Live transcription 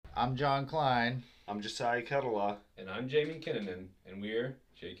I'm John Klein. I'm Josiah Ketela. And I'm Jamie Kinnanen, and we're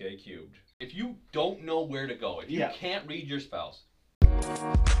JK Cubed. If you don't know where to go, if you can't read your spouse.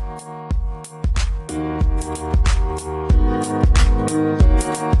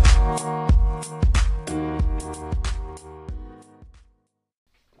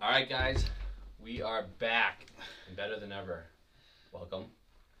 Alright guys, we are back and better than ever. Welcome.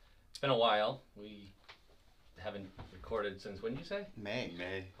 It's been a while. We haven't recorded since, when did you say? May.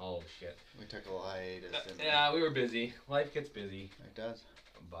 Oh shit. We took a hiatus. Yeah, we were busy. Life gets busy. It does.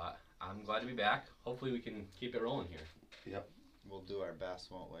 But I'm glad to be back. Hopefully we can keep it rolling here. Yep. We'll do our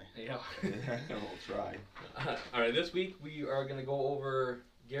best, won't we? Yeah. We'll try. Alright, this week we are going to go over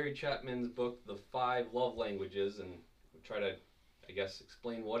Gary Chapman's book, The 5 Love Languages, and we'll try to, I guess,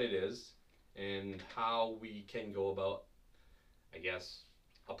 explain what it is and how we can go about, I guess,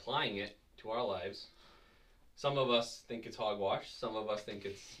 applying it to our lives. Some of us think it's hogwash. Some of us think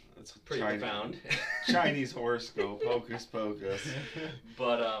it's pretty profound. Chinese horoscope, hocus pocus.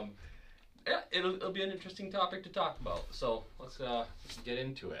 But yeah, it'll be an interesting topic to talk about. So let's get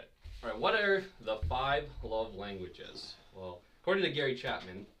into it. All right, what are the 5 love languages? Well, according to Gary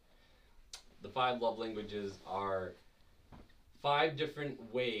Chapman, the 5 love languages are 5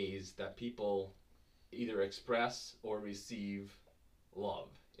 different ways that people either express or receive love.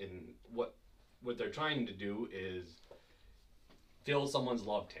 And what they're trying to do is fill someone's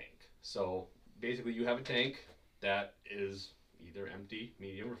love tank. So basically you have a tank that is either empty,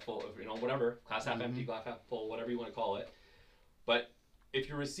 medium, or full, whatever, glass half empty, glass half full, whatever you want to call it. But if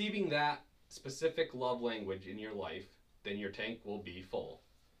you're receiving that specific love language in your life, then your tank will be full.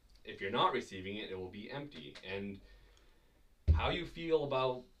 If you're not receiving it, it will be empty. And how you feel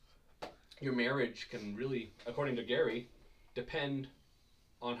about your marriage can really, according to Gary, depend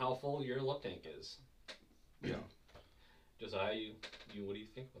on how full your love tank is. Yeah. Josiah, you what do you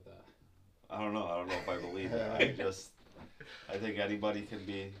think about that? I don't know if I believe it. I think anybody can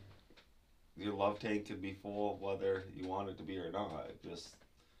be, your love tank can be full whether you want it to be or not.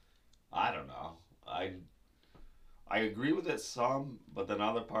 I don't know. I agree with it some, but then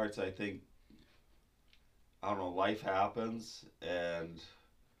other parts I think, I don't know, life happens and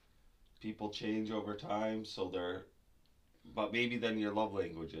people change over time, but maybe then your love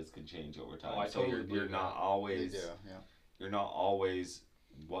languages can change over time. Oh, I totally you're not always. They do, yeah. You're not always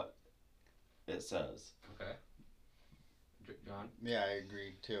what it says. Okay. John? Yeah, I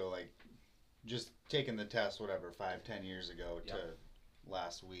agree too. Like, just taking the test, 5-10 years ago to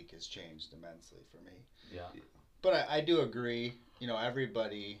last week has changed immensely for me. Yeah. But I do agree.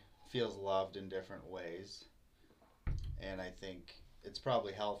 Everybody feels loved in different ways, and I think it's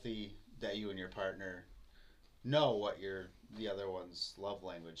probably healthy that you and your partner know what the other one's love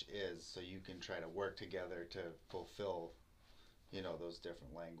language is, so you can try to work together to fulfill those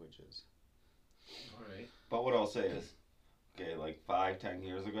different languages. All right. But what I'll say is, okay, like 5-10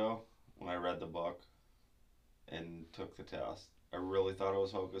 years ago when I read the book and took the test, I really thought it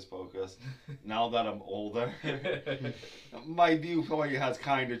was hocus pocus. Now that I'm older, my viewpoint has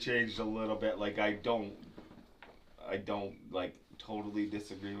kind of changed a little bit. Like I don't like totally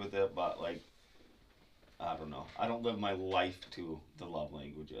disagree with it, but like I don't know. I don't live my life to the love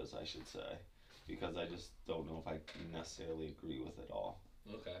languages, I should say, because I just don't know if I necessarily agree with it all.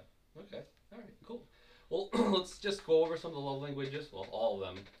 Okay. All right, cool. Well, let's just go over some of the love languages. Well, all of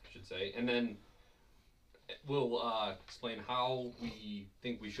them, I should say. And then we'll explain how we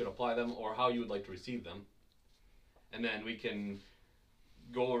think we should apply them or how you would like to receive them. And then we can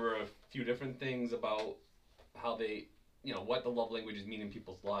go over a few different things about how they, what the love languages mean in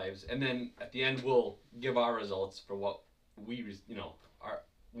people's lives. And then at the end, we'll give our results for what we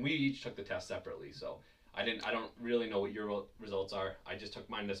each took the test separately. So I don't really know what your results are. I just took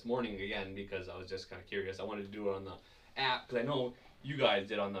mine this morning again because I was just kind of curious. I wanted to do it on the app because I know you guys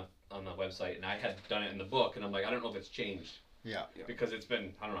did on the website, and I had done it in the book, and I'm like, I don't know if it's changed. Yeah. Because it's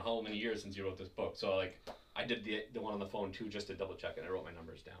been, I don't know how many years since you wrote this book. So like I did the one on the phone too just to double check it. I wrote my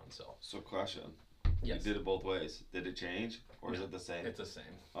numbers down. So Question. Yes. You did it both ways. Did it change, or is it the same? It's the same.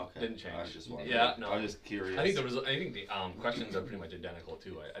 Okay. Didn't change. I was just wondering. Yeah, no. I was just curious. I think the questions are pretty much identical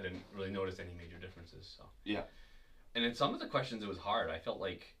too. I didn't really notice any major differences. So. Yeah. And in some of the questions, it was hard. I felt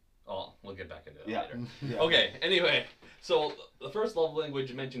like, we'll get back into that later. Yeah. Okay. Anyway, so the first love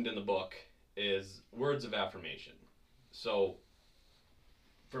language mentioned in the book is words of affirmation. So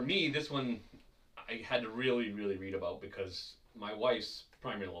for me, this one I had to really, really read about because my wife's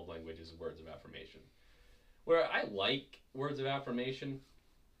primary love language is words of affirmation. Where I like words of affirmation,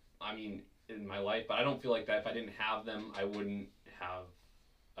 I mean, in my life, but I don't feel like that if I didn't have them, I wouldn't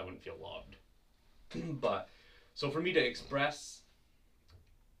feel loved. But so for me to express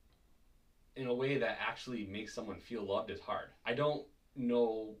in a way that actually makes someone feel loved is hard. I don't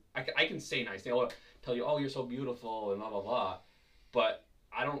know. I can say nice things. I'll tell you, oh, you're so beautiful and blah blah blah, but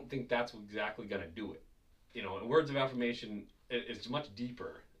I don't think that's exactly gonna do it. You know, and words of affirmation is much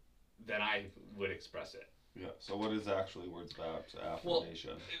deeper than I would express it. Yeah. So what is actually words of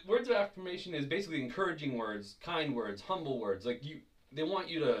affirmation? Words of affirmation is basically encouraging words, kind words, humble words. Like they want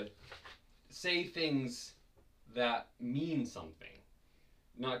you to say things that mean something,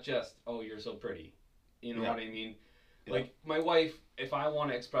 not just, oh, you're so pretty. You know what I mean? Yeah. Like my wife, if I want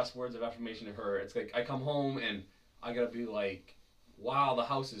to express words of affirmation to her, it's like I come home and I gotta be like, wow, the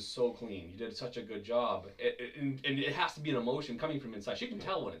house is so clean. You did such a good job. And it has to be an emotion coming from inside. She can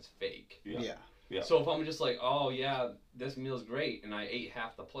tell when it's fake. Yeah. Yeah. So if I'm just like, oh yeah, this meal's great, and I ate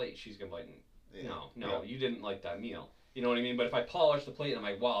half the plate, she's gonna be like, no, you didn't like that meal. You know what I mean? But if I polish the plate and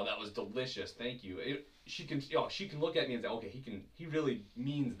I'm like, wow, that was delicious, thank you. She can look at me and say, okay, he really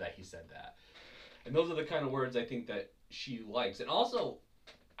means that he said that. And those are the kind of words I think that she likes. And also,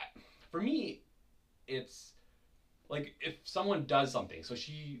 for me, it's like if someone does something. So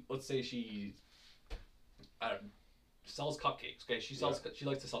let's say she sells cupcakes. Okay, she likes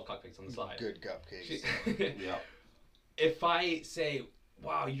to sell cupcakes on the side. Good cupcakes. Yeah. If I say,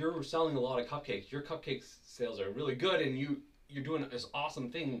 wow, you're selling a lot of cupcakes. Your cupcakes sales are really good, and you're doing this awesome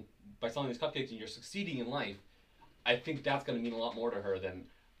thing by selling these cupcakes, and you're succeeding in life. I think that's going to mean a lot more to her than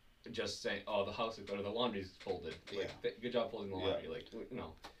just saying, oh, the house is good or the laundry's folded. Like, good job folding the laundry. Like, you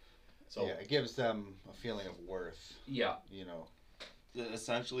know. So yeah, it gives them a feeling of worth. Yeah. You know.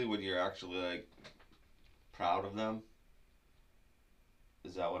 Essentially, when you're actually like proud of them.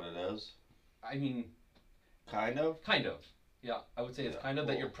 Is that what it is? I mean, kind of. Kind of. Yeah, I would say it's kind of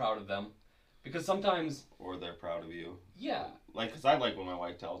that you're proud of them, because sometimes. Or they're proud of you. Yeah. Like, cause I like when my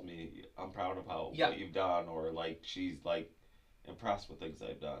wife tells me I'm proud of what you've done, or like she's like impressed with things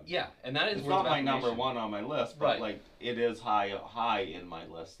I've done. Yeah, and that is. It's not my number one on my list, but like it is high in my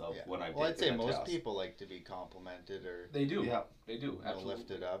list of when I've. Well, I'd say most people like to be complimented, or they do. Yeah, they do. Absolutely.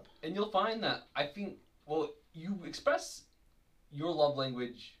 Lifted up. And you'll find that I think you express your love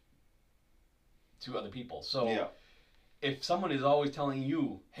language to other people. So if someone is always telling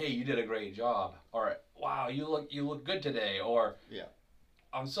you, "Hey, you did a great job," or "Wow, you look good today," or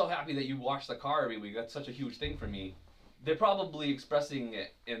 "I'm so happy that you wash the car every week. That's such a huge thing for me." They're probably expressing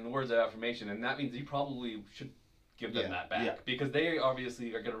it in words of affirmation, and that means you probably should give them that back because they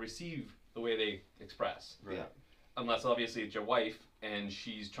obviously are going to receive the way they express. Right. Yeah. Unless obviously it's your wife and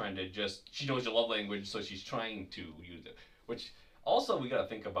she's trying to she knows your love language, so she's trying to use it. Which also we got to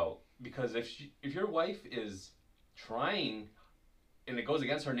think about, because if your wife is trying, and it goes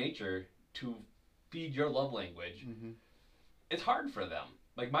against her nature to feed your love language, it's hard for them.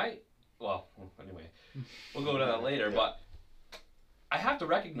 Like anyway, we'll go to that later, but I have to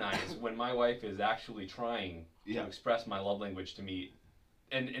recognize when my wife is actually trying to express my love language to me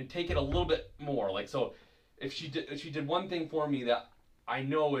and take it a little bit more. Like, so if she did one thing for me that I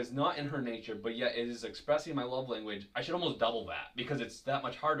know is not in her nature, but yet it is expressing my love language, I should almost double that, because it's that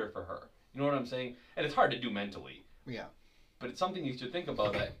much harder for her. You know what I'm saying? And it's hard to do mentally. Yeah. But it's something you should think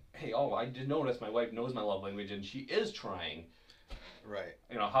about, that, hey, I did notice my wife knows my love language and she is trying. Right.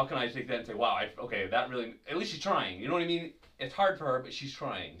 You know, how can I take that and say, wow, that really, at least she's trying. You know what I mean? It's hard for her, but she's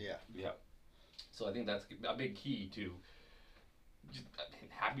trying. Yeah. Yeah. So I think that's a big key to just a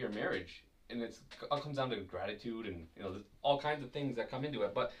happier marriage. And it all comes down to gratitude and, you know, all kinds of things that come into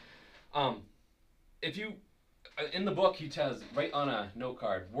it. But if you, in the book, he says, write on a note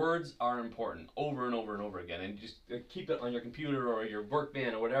card, words are important, over and over and over again. And just keep it on your computer or your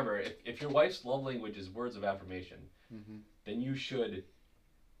workband or whatever. If your wife's love language is words of affirmation, then you should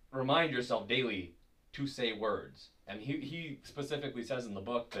remind yourself daily to say words. And he specifically says in the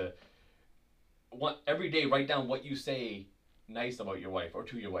book every day write down what you say nice about your wife or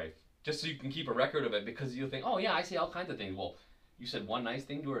to your wife, just so you can keep a record of it, because you'll think, oh yeah, I say all kinds of things. Well, you said one nice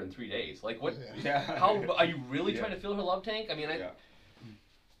thing to her in 3 days. Like, what? Yeah. How are you really trying to fill her love tank? I mean,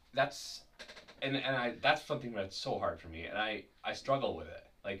 that's that's something that's so hard for me, and I struggle with it.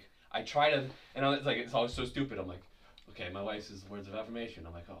 Like, I try to, and it's always so stupid. I'm like, okay, my wife says words of affirmation.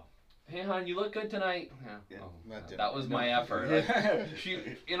 I'm like, oh, hey hon, you look good tonight. Yeah. That was my effort. Like,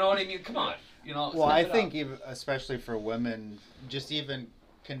 you know what I mean? Come on, you know. Well, I think even, especially for women, just even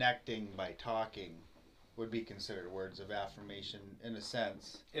connecting by talking would be considered words of affirmation in a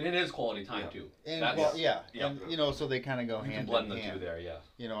sense. And it is quality time too. And and you know, so they kind of go hand in hand. The two there, yeah.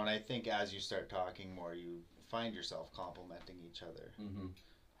 You know, and I think as you start talking more, you find yourself complimenting each other.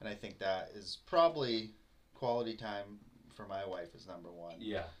 And I think that is probably quality time for my wife is number one.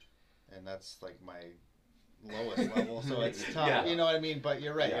 Yeah. And that's like my lowest level, so it's tough. You know what I mean? But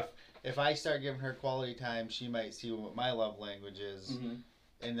you're right. if I start giving her quality time, she might see what my love language is,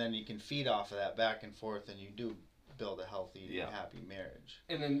 and then you can feed off of that back and forth, and you do build a healthy, happy marriage.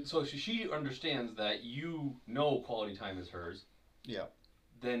 And then, so she understands that you know quality time is hers. Yeah.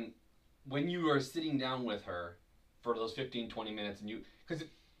 Then, when you are sitting down with her for those 15, 20 minutes, and because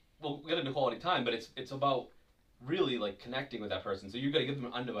we'll get into quality time, but it's about really like connecting with that person. So you got to give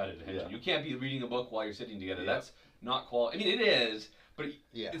them undivided attention. You can't be reading a book while you're sitting together. That's not quality. I mean, it is, but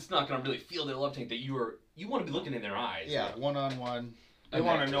it's not going to really feel their love tank that you want to be looking in their eyes. Yeah, one-on-one. They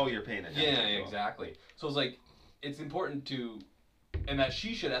want to know you're paying attention. Yeah, exactly. So it's like, it's important to, and that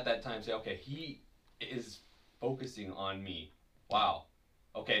she should at that time say, okay, he is focusing on me. Wow.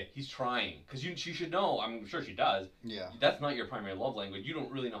 Okay, he's trying. Because she should know, I'm sure she does. Yeah. That's not your primary love language. You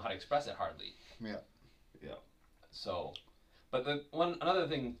don't really know how to express it hardly. Yeah. Yeah. So, but another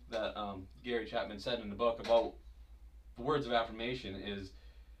thing that Gary Chapman said in the book about the words of affirmation is,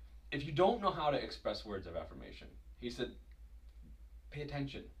 if you don't know how to express words of affirmation, he said, pay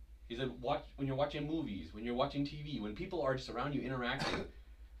attention. He said, when you're watching movies, when you're watching TV, when people are just around you interacting,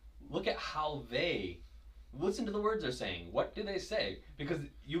 look at how listen to the words they're saying. What do they say? Because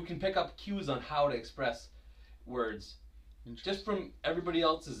you can pick up cues on how to express words just from everybody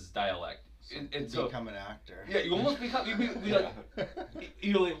else's dialect. So become an actor. Yeah, you almost become,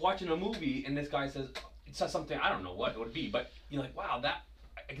 you're like watching a movie and this guy says something, I don't know what it would be, but you're like, wow,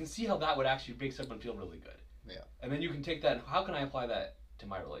 I can see how that would actually make someone feel really good. Yeah. And then you can take that, how can I apply that to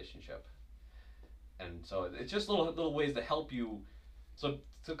my relationship? And so it's just little ways to help you. So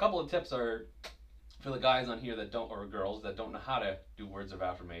a couple of tips are for the guys on here that don't, or girls that don't know how to do words of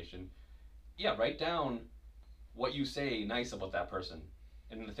affirmation. Yeah, write down what you say nice about that person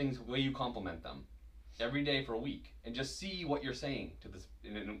and the way you compliment them every day for a week, and just see what you're saying to this,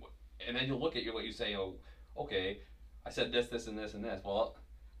 and then you'll look at what you say. Oh, okay, I said this, this, and this, and this. Well,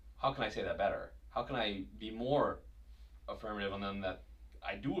 how can I say that better? How can I be more affirmative on them that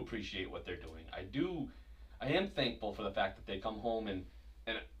I do appreciate what they're doing? I am thankful for the fact that they come home and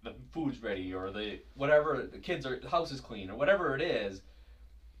the food's ready, or the house is clean, or whatever it is.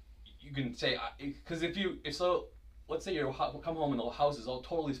 You can say, because let's say you come home and the house is all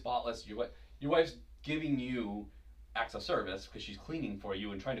totally spotless. Your wife's giving you acts of service because she's cleaning for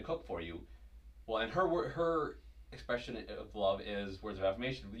you and trying to cook for you. Well, and her expression of love is words of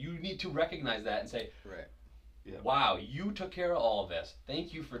affirmation. You need to recognize that and say, right. Yeah. Wow, you took care of all of this.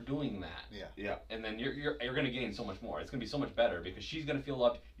 Thank you for doing that. Yeah. Yeah. And then you're going to gain so much more. It's going to be so much better because she's going to feel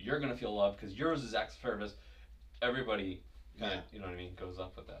loved. You're going to feel loved because yours is acts of service. Everybody, you know what I mean, goes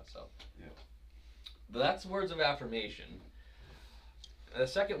up with that. So. Yeah. But that's words of affirmation. The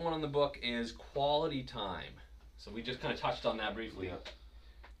second one in the book is quality time. So we just kind of touched on that briefly. Yeah.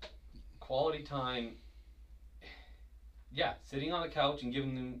 Quality time. Yeah, sitting on the couch and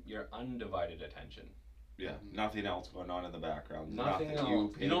giving them your undivided attention. Yeah, nothing else going on in the background. Nothing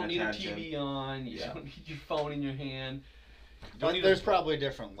else. You don't need a TV on. You don't need your phone in your hand. But there's probably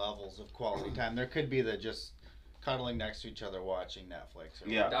different levels of quality time. There could be the just cuddling next to each other watching Netflix.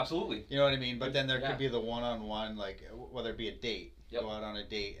 Or Absolutely. You know what I mean? But then there could be the one-on-one, like whether it be a date. Yep. Go out on a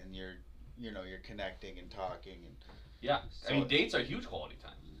date and you're connecting and talking. And yeah, so I mean, dates are huge quality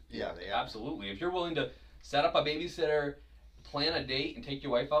time. Yeah, they are. Absolutely. If you're willing to set up a babysitter, plan a date, and take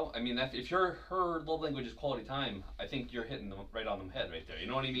your wife out, I mean, if her love language is quality time, I think you're hitting them right on the head right there. You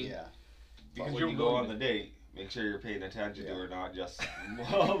know what I mean? Yeah. Because when you go on the date, make sure you're paying attention to her, not just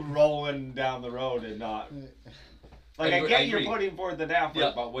rolling down the road and not. Like, I get you're putting forth the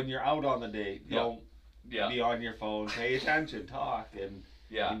effort, but when you're out on the date, don't be on your phone. Pay attention, talk, and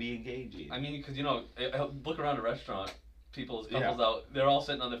be engaging. I mean, because, I look around a restaurant, couples out, they're all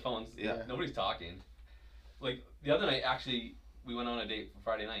sitting on their phones. Yeah. Nobody's talking. Like, the other night, actually, we went on a date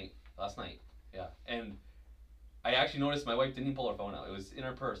Friday night, last night. Yeah. And I actually noticed my wife didn't even pull her phone out. It was in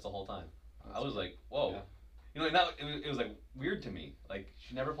her purse the whole time. I was like, whoa. Yeah. And it was like weird to me. Like,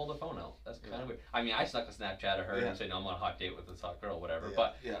 she never pulled her phone out. That's kind of weird. I mean, I snuck a Snapchat of her and said, no, I'm on a hot date with this hot girl, whatever.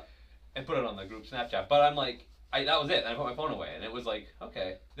 And put it on the group Snapchat. But I'm like, that was it. I put my phone away. And it was like,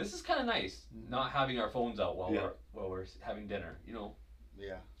 okay, this is kind of nice, not having our phones out while we're having dinner,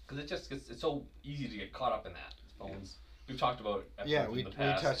 Yeah. Because it's so easy to get caught up in that. Phones. We've talked about we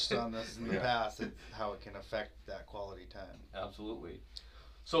touched on this in the past, how it can affect that quality time. Absolutely.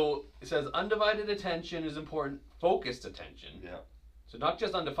 So it says undivided attention is important. Focused attention. Yeah. So not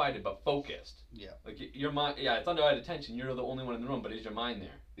just undivided, but focused. Yeah. Like your mind. Yeah, it's undivided attention. You're the only one in the room, but is your mind there?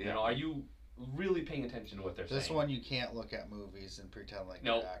 Yeah. Are you really paying attention to what they're saying? This one you can't look at movies and pretend like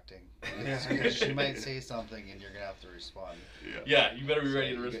Nope. you're acting. Because she might say something and you're gonna have to respond. Yeah, you better be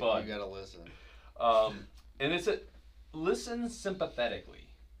ready to respond. You gotta listen. And it's listen sympathetically.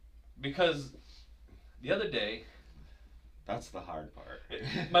 because the other day, That's the hard part.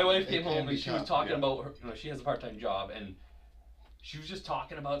 my wife It came can home be and she was tough, talking yeah. about her, she has a part-time job, and she was just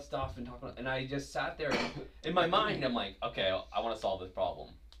talking about stuff and I just sat there and in my mind I'm like, okay, I want to solve this problem.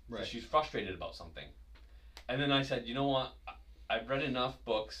 So Right. she's frustrated about something. And then I said, you know what? I've read enough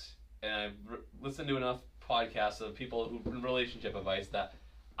books and I've listened to enough podcasts of people who relationship advice that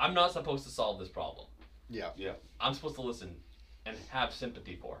I'm not supposed to solve this problem. Yeah. I'm supposed to listen and have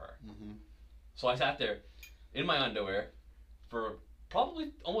sympathy for her. Mm-hmm. So I sat there in my underwear for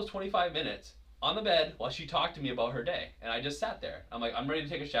probably almost 25 minutes on the bed while she talked to me about her day. And I just sat there. I'm like, I'm ready to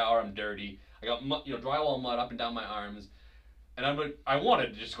take a shower. I'm dirty. I got drywall mud up and down my arms. And I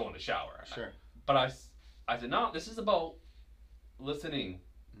wanted to just go in the shower. Sure. But I said, no, this is about listening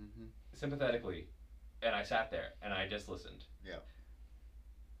Mm-hmm. sympathetically. And I sat there and I just listened. Yeah.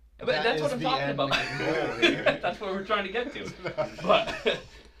 But That that's what is I'm the talking end about. goal here. That's what we're trying to get to.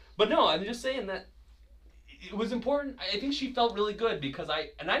 But no, I'm just saying that it was important. I think she felt really good because I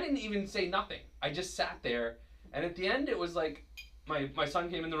didn't even say nothing. I just sat there, and at the end it was like my son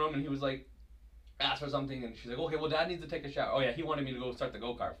came in the room and he was like, asked for something, and she's like, okay, well, Dad needs to take a shower. Oh yeah, he wanted me to go start the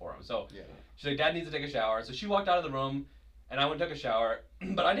go-kart for him. So Yeah. she's like, Dad needs to take a shower. So she walked out of the room, and I went and took a shower.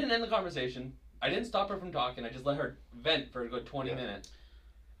 But I didn't end the conversation. I didn't stop her from talking. I just let her vent for a good 20 minutes.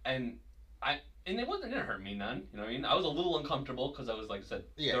 And it didn't hurt me none. You know what I mean? I was a little uncomfortable because I was, like I said,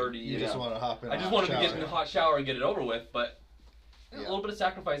 Yeah. 30. You just want to hop in. I just wanted to get in the hot shower and get it over with. But a Yeah. little bit of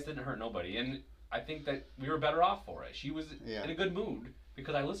sacrifice didn't hurt nobody. And I think that we were better off for it. She was Yeah. in a good mood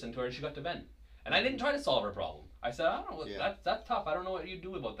because I listened to her and she got to vent. And I didn't try to solve her problem. I said, I don't know, Yeah. that's tough. I don't know what you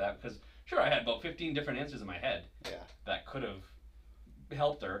do about that. Because, sure, I had about 15 different answers in my head Yeah. that could have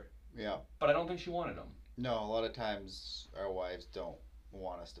helped her. Yeah. But I don't think she wanted them. No, a lot of times our wives don't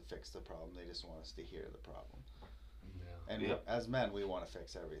want us to fix the problem. They just want us to hear the problem. Yeah. And Yeah. as men, we want to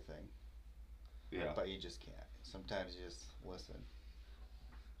fix everything. Yeah. But you just can't. Sometimes you just listen.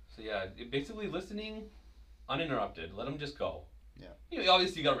 So, yeah, basically listening uninterrupted. Let them just go. Yeah. You know,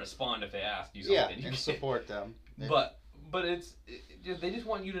 obviously, you got to respond if they ask you Yeah, something. You and can't- support them. But they just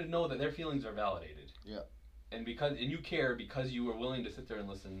want you to know that their feelings are validated. Yeah. And you care because you were willing to sit there and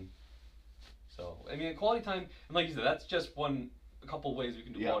listen. So I mean, quality time, and like you said, that's just a couple ways we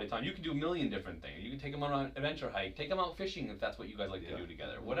can do Yeah. quality time. You can do a million different things. You can take them on an adventure hike, take them out fishing if that's what you guys like to Yeah. do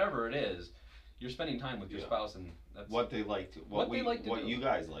together. Whatever it is, you're spending time with your Yeah. spouse, and that's What they like to, What they like to what do. you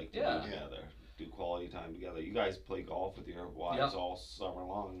guys like to Yeah. do together. Do quality time together. You guys play golf with your wives Yeah. all summer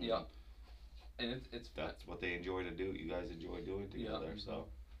long. and Yeah. And it's That's what they enjoy to do. You guys enjoy doing Yeah. together. So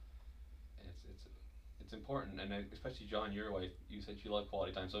it's important, and especially John, your wife, you said she loved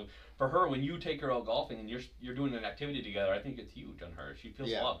quality time. So for her, when you take her out golfing and you're doing an activity together, I think it's huge on her. She feels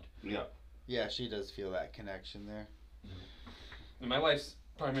Yeah. loved. yeah, Yeah, she does feel that connection there. And my wife's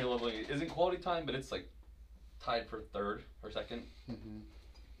primary love language isn't quality time, but it's like tied for third or second. Mm-hmm.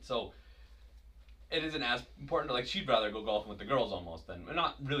 So it isn't as important. Like she'd rather go golfing with the girls almost than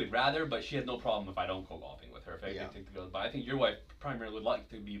not really rather, but she has no problem if I don't go golfing with her if I Yeah. can take the girls. But I think your wife primarily would like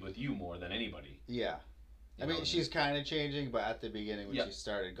to be with you more than anybody. Yeah. You I mean, know? she's kind of changing, but at the beginning when Yeah. she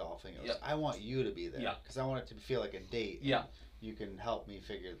started golfing, it was, Yeah. I want you to be there. Yeah. Because I want it to feel like a date. Yeah. You can help me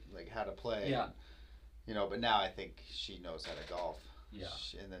figure, like, how to play. Yeah. And, you know, but now I think she knows how to golf. Yeah.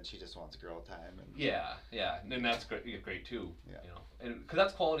 And then she just wants girl time. And Yeah, and that's great too. Yeah. You know, and because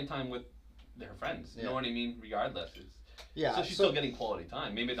that's quality time with her friends. You know Yeah. what I mean? Regardless, it's Yeah. so she's still getting quality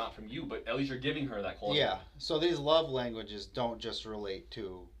time. Maybe not from you, but at least you're giving her that quality. Yeah. So these love languages don't just relate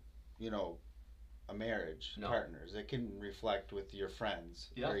to, you know, a marriage, No. partners. It can reflect with your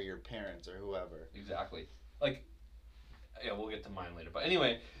friends Yeah. or your parents or whoever. Exactly. Like, yeah, we'll get to mine later. But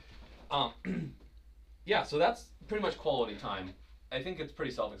anyway, yeah. So that's pretty much quality time. I think it's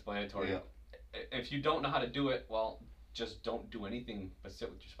pretty self-explanatory. Yeah. If you don't know how to do it, well, just don't do anything but sit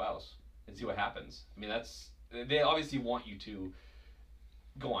with your spouse and see what happens. I mean, they obviously want you to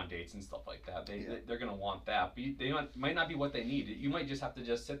go on dates and stuff like that. They're gonna want that, but they might not be what they need. You might just have to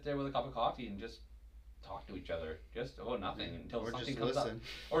just sit there with a cup of coffee and just talk to each other, just nothing until Or something just comes listen. up,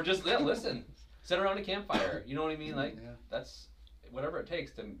 or just listen, sit around a campfire. You know what I mean? Like Yeah. that's whatever it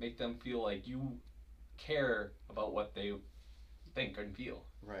takes to make them feel like you care about what they think and feel.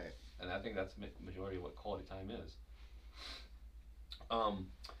 Right. And I think that's majority of what quality time is.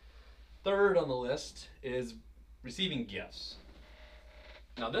 Third on the list is receiving gifts.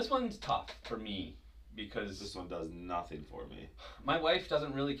 Now this one's tough for me because this one does nothing for me. my wife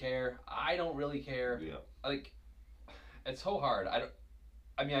doesn't really care. I don't really care. Yeah. Like, it's so hard.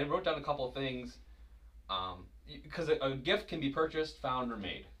 I mean, I wrote down a couple of things. Because a gift can be purchased, found, or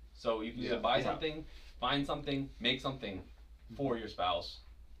made. So you can either buy Yeah. something, find something, make something for your spouse.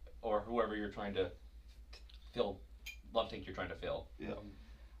 or whoever you're trying to fill, love tank you're trying to fill. Yeah.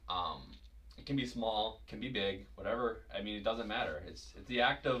 It can be small, can be big, whatever. I mean, it doesn't matter. It's the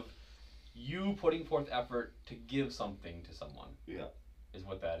act of you putting forth effort to give something to someone. Yeah. Is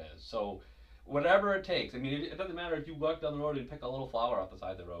what that is. So, whatever it takes. I mean, it doesn't matter if you walk down the road and pick a little flower off the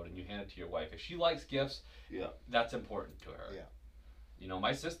side of the road and you hand it to your wife. If she likes gifts, Yeah. that's important to her. Yeah. You know,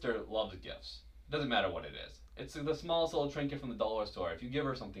 my sister loves gifts. It doesn't matter what it is. It's the smallest little trinket from the dollar store. If you give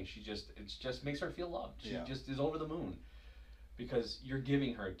her something, it just makes her feel loved. She just is over the moon because you're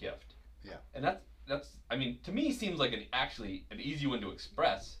giving her a gift. Yeah. And that's I mean, to me seems like an easy one to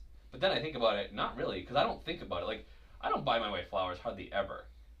express. But then I think about it, not really, because I don't think about it. Like, I don't buy my wife flowers hardly ever,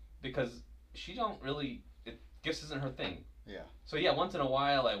 because she don't really. Gifts isn't her thing. Yeah. So yeah, once in a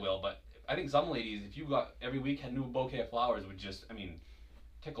while I will, but I think some ladies, if you got every week had a new bouquet of flowers, would just, I mean,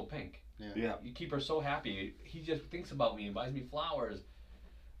 tickle pink. Yeah. You keep her so happy. He just thinks about me and buys me flowers,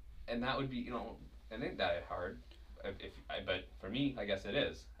 and that would be, and ain't that hard? But for me, I guess it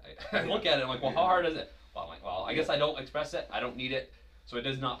is. I look at it, I'm like, well, how hard is it? Well, I'm like, I guess I don't express it. I don't need it, so it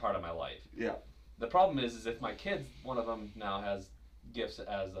is not part of my life. Yeah. The problem is if my kids, one of them now has gifts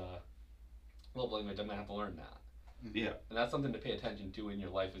as a love language, I'm gonna have to learn that. Yeah. And that's something to pay attention to in your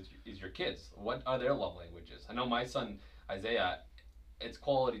life is your kids. What are their love languages? I know my son Isaiah, it's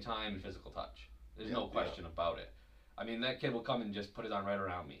quality time and physical touch. There's no question about it. I mean, that kid will come and just put his arm right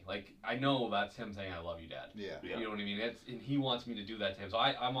around me. Like, I know that's him saying, I love you, Dad. Yeah. Yeah. You know what I mean? And he wants me to do that to him. So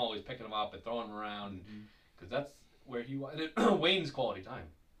I'm always picking him up and throwing him around because that's where he wants. Wayne's quality time.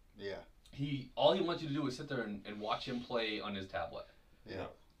 Yeah. All he wants you to do is sit there and watch him play on his tablet. Yeah.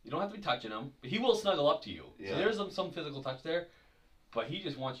 You don't have to be touching him, but he will snuggle up to you. Yeah. So there's some physical touch there, but he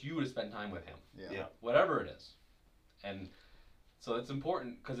just wants you to spend time with him. Yeah. Whatever it is. And so it's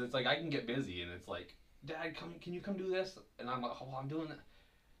important because it's like I can get busy and it's like, Dad, can you come do this? And I'm like, oh, I'm doing that.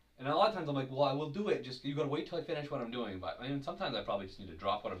 And a lot of times I'm like, well, I will do it. Just you got to wait till I finish what I'm doing. But I mean, sometimes I probably just need to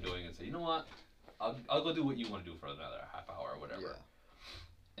drop what I'm doing and say, you know what? I'll go do what you want to do for another half hour or whatever.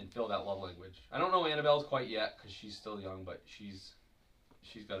 Yeah. And fill that love language. I don't know Annabelle's quite yet because she's still young, but she's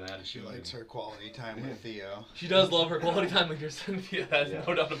got an attitude. She likes her quality time with Theo. She does love her quality time with your son Theo. There's Yeah.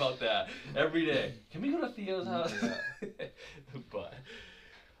 no doubt about that. Every day. Can we go to Theo's house? Yeah. But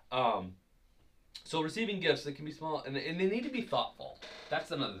so receiving gifts, they can be small and they need to be thoughtful.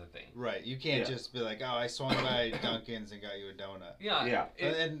 That's another thing. Right. You can't Yeah. just be like, oh, I swung by Dunkin's and got you a donut. Yeah. Yeah.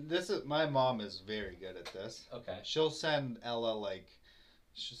 And this is my mom is very good at this. Okay. She'll send Ella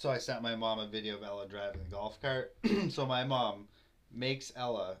so I sent my mom a video of Ella driving the golf cart. So my mom makes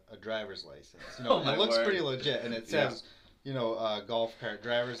Ella a driver's license. Oh my it looks word. pretty legit, and it says, golf cart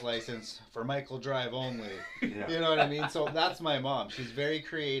driver's license for Michael Drive only. Yeah. You know what I mean? So that's my mom. She's very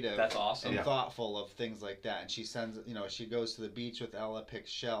creative. That's awesome. And thoughtful of things like that. And she sends, she goes to the beach with Ella,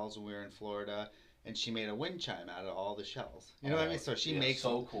 picks shells when we were in Florida, and she made a wind chime out of all the shells. You know what I mean? So she makes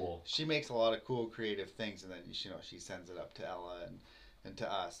so cool. She makes a lot of cool, creative things, and then she sends it up to Ella and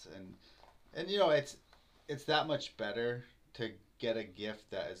to us, and it's that much better to get a gift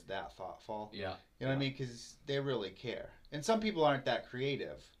that is that thoughtful. Yeah. You know what I mean? Because they really care, and some people aren't that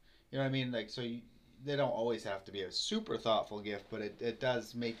creative. You know what I mean? Like they don't always have to be a super thoughtful gift, but it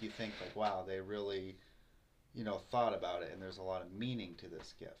does make you think like, wow, they really, thought about it, and there's a lot of meaning to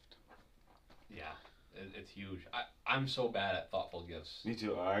this gift. Yeah. It's huge. I'm so bad at thoughtful gifts. Me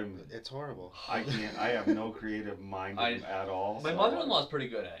too. It's horrible. I can't. I have no creative mind at all. My so- mother-in-law's pretty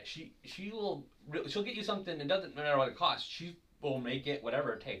good at it. She'll get you something. It doesn't matter what it costs. She will make it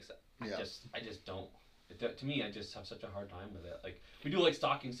whatever it takes. Yeah. I just don't. To me, I just have such a hard time with it. Like we do like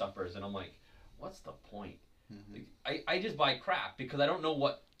stocking stuffers, and I'm like, what's the point? Mm-hmm. Like, I just buy crap because I don't know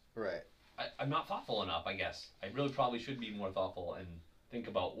what. Right. I'm not thoughtful enough. I guess I really probably should be more thoughtful and think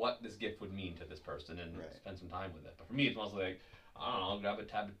about what this gift would mean to this person and spend some time with it. But for me, it's mostly like, I don't know, I'll grab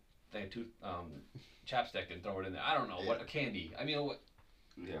chapstick and throw it in there. I don't know, what a candy. I mean,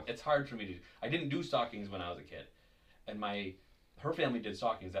 it's hard for me to. I didn't do stockings when I was a kid, and her family did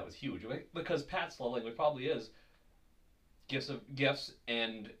stockings. That was huge because Pat's love language probably is gifts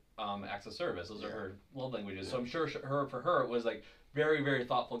and acts of service. Those are her love languages. So I'm sure for her it was like very, very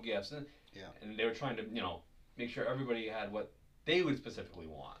thoughtful gifts, and they were trying to make sure everybody had what they would specifically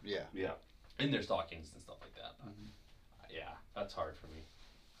want. Yeah. In their stockings and stuff like that. But, yeah, that's hard for me.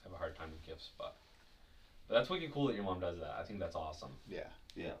 I have a hard time with gifts, but that's wicked cool that your mom does that. I think that's awesome. Yeah.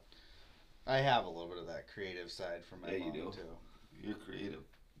 Yeah. I have a little bit of that creative side from my Yeah, mom you do. too. You're creative.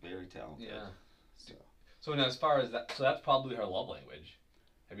 Very talented. Yeah. So now, as far as that, so that's probably her love language.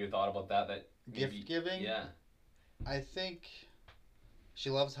 Have you thought about that? That maybe, gift giving? Yeah. I think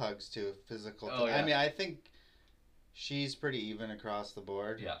she loves hugs too, physical. Oh, yeah. I mean, I think She's pretty even across the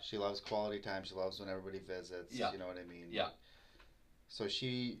board. Yeah. She loves quality time. She loves when everybody visits. Yeah. You know what I mean? Yeah. So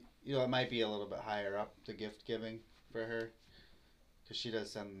she, it might be a little bit higher up the gift giving for her. Because she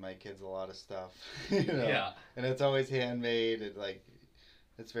does send my kids a lot of stuff. Yeah. And it's always handmade. And,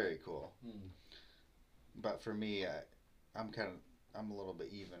 it's very cool. Hmm. But for me, I'm a little bit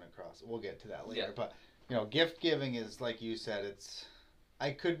even across. We'll get to that later. Yeah. But, gift giving is, like you said,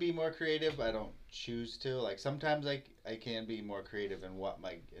 I could be more creative, but I don't choose to. Like, sometimes I can be more creative and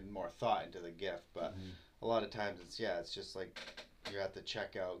more thought into the gift, but a lot of times it's just like you're at the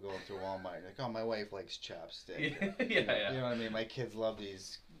checkout going through Walmart, and you're like, oh, my wife likes chapstick. Yeah. You know what I mean? My kids love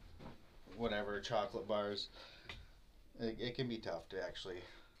these, whatever, chocolate bars. It can be tough to actually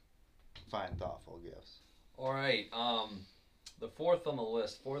find thoughtful gifts. All right. The fourth on the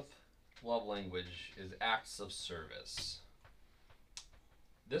list, fourth love language is acts of service.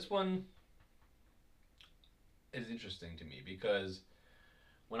 This one is interesting to me because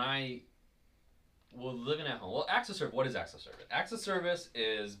when I was living at home, acts of service, what is acts of service? Acts of service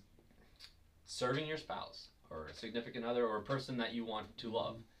is serving your spouse or a significant other or a person that you want to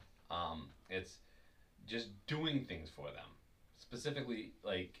love. It's just doing things for them. Specifically,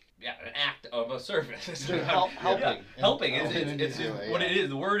 an act of a service. Helping. Yeah, helping. It's what it is.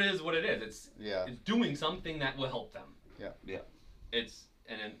 The word is what it is. It's doing something that will help them. Yeah.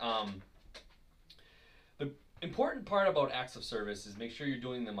 The important part about acts of service is make sure you're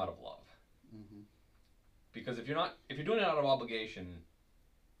doing them out of love. Mm-hmm. Because if you're doing it out of obligation,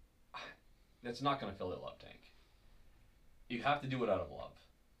 that's not going to fill the love tank. You have to do it out of love.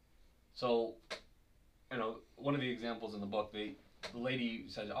 So, one of the examples in the book, the lady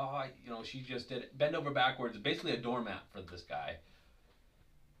says, she just did it, bend over backwards, basically a doormat for this guy.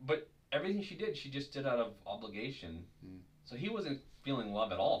 But everything she just did out of obligation. Mm. So he wasn't feeling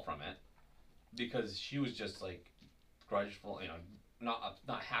love at all from it because she was just grudgeful,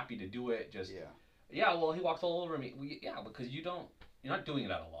 not happy to do it. Just well, he walked all over me. Because you're not doing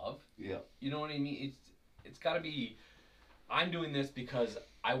it out of love. Yeah. You know what I mean? It's got to be, I'm doing this because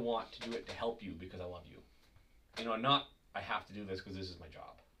I want to do it to help you because I love you. Not I have to do this because this is my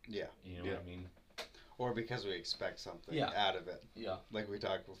job. Yeah. You know what I mean? Or because we expect something Yeah. out of it. Yeah. Like we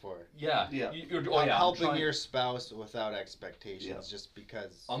talked before. Yeah. Yeah. Helping your spouse without expectations just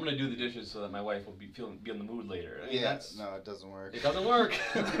because. I'm going to do the dishes so that my wife will be in the mood later. I mean, No, it doesn't work. It doesn't work.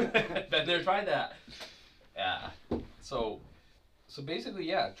 Been there, tried that. Yeah. So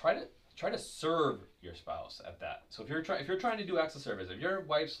basically, try to serve your spouse at that. So if you're trying to do acts of service, if your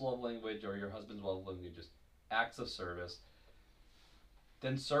wife's love language or your husband's love language is acts of service,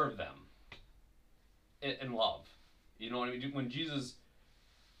 then serve them in love. You know what I mean? When Jesus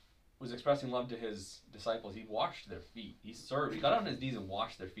was expressing love to his disciples, he washed their feet. He served. He got on his knees and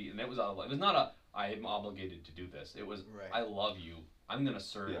washed their feet, and it was out of love. It was not I am obligated to do this. It was I love you. I'm gonna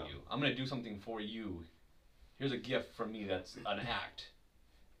serve you. I'm gonna do something for you. Here's a gift from me that's an act,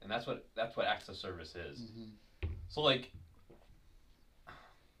 and that's what acts of service is. Mm-hmm. So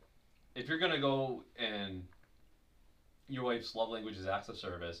if you're gonna go and your wife's love language is acts of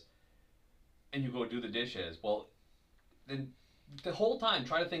service, and you go do the dishes, well, then the whole time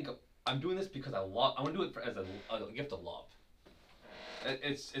try to think, I'm doing this because I want to do it as a gift of love.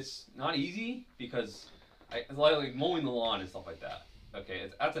 It's not easy because it's like mowing the lawn and stuff like that. Okay,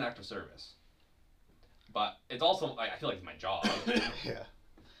 that's an act of service. But it's also, I feel like it's my job. Yeah.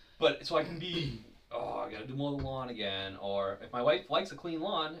 But so I can be, I gotta mow the lawn again. Or if my wife likes a clean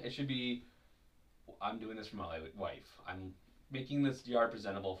lawn, it should be, I'm doing this for my wife. I'm making this yard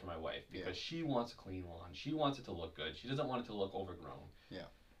presentable for my wife because she wants a clean lawn. She wants it to look good. She doesn't want it to look overgrown. Yeah.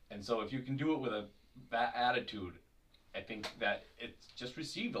 And so if you can do it with that attitude, I think that it's just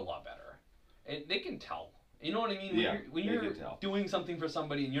received a lot better. And they can tell. You know what I mean? When you're doing something for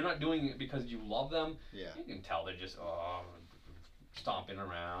somebody and you're not doing it because you love them, you can tell they're just stomping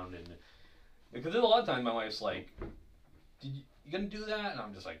around. And because there's a lot of times my wife's like, you gonna do that? And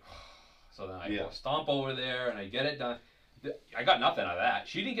I'm just like, so then I go stomp over there and I get it done. I got nothing out of that.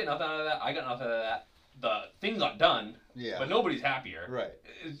 She didn't get nothing out of that. I got nothing out of that. The thing got done, but nobody's happier. Right.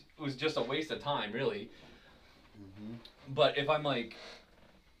 It was just a waste of time, really. Mm-hmm. But if I'm like,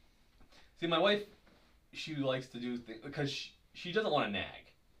 see, my wife, she likes to do things because she doesn't want to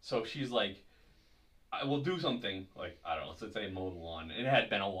nag. So she's like, I will do something like, I don't know, let's say mow the lawn. And it had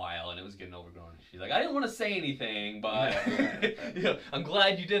been a while and it was getting overgrown. She's like, I didn't want to say anything, but I'm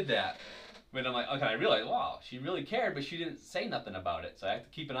glad you did that. But I'm like, okay, I realized, wow, she really cared, but she didn't say nothing about it. So I have to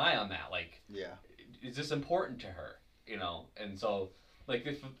keep an eye on that. Like, is this important to her? And so, like,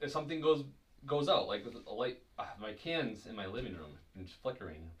 if something goes out, like with a light, my cans in my living room have been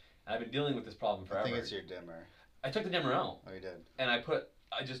flickering. And I've been dealing with this problem forever. I think it's your dimmer. I took the dimmer out, Oh, you did. and I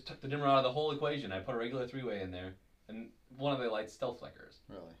just took the dimmer out of the whole equation. I put a regular 3-way in there, and one of the lights still flickers.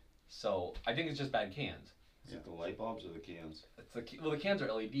 Really? So I think it's just bad cans. Is it the light bulbs or the cans? It's the cans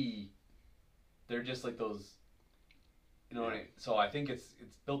are LED. They're just like those. You know what I mean? So I think it's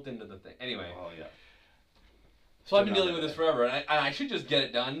built into the thing. Anyway. Oh yeah. So I've been dealing with this forever, and I should just get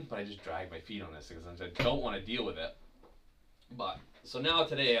it done, but I just drag my feet on this because I don't want to deal with it. But so now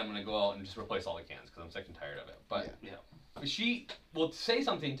today I'm gonna go out and just replace all the cans because I'm sick and tired of it. But she will say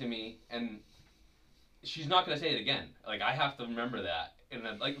something to me, and she's not gonna say it again. Like I have to remember that, and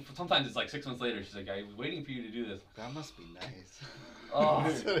then like sometimes it's like 6 months later. She's like, "I was waiting for you to do this." That must be nice. Oh.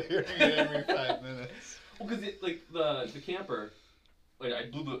 Instead of hearing it every 5 minutes. Well, because like the camper, like I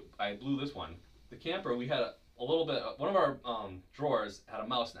blew this one. The camper, we had a little bit. One of our drawers had a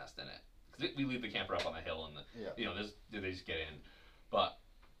mouse nest in it because we leave the camper up on the hill and you know they just get in.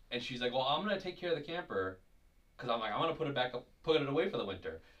 And she's like, well, I'm gonna take care of the camper because I'm like, I'm gonna put it back up, put it away for the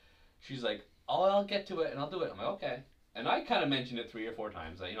winter. She's like, I'll get to it and I'll do it. I'm like, okay. And I kind of mentioned it 3 or 4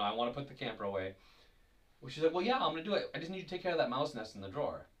 times that I want to put the camper away. Well, she's like, well, yeah, I'm gonna do it. I just need you to take care of that mouse nest in the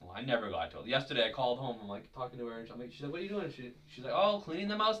drawer. Well, I never got to it. Yesterday I called home. I'm like talking to her and she's like, what are you doing? She's like, oh, cleaning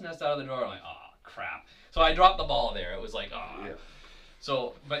the mouse nest out of the drawer. I'm like, oh crap. So I dropped the ball there. It was like, oh. Yeah.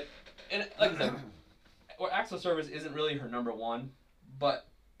 So, but and like I said, Access Service isn't really her number one, but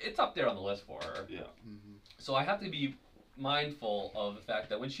it's up there on the list for her. Yeah. Mm-hmm. So I have to be mindful of the fact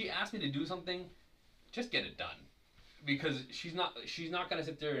that when she asks me to do something, just get it done, because she's not gonna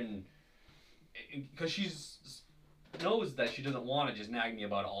sit there and because she's knows that she doesn't want to just nag me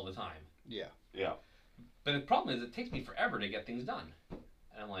about it all the time. Yeah. Yeah. But the problem is it takes me forever to get things done,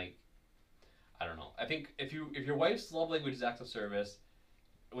 and I'm like, I don't know. I think if your wife's love language is acts of service,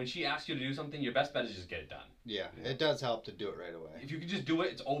 when she asks you to do something, your best bet is just get it done. Yeah, it does help to do it right away. If you can just do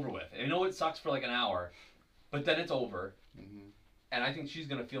it, it's over with. And I know it sucks for like an hour, but then it's over. Mm-hmm. And I think she's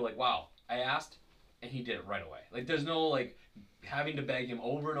gonna feel like, wow, I asked, and he did it right away. Like there's no like having to beg him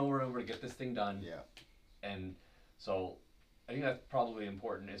over and over and over to get this thing done. Yeah. And so I think that's probably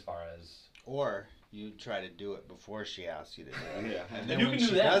important as far as. Or you try to do it before she asks you to do it. Yeah. And then You when can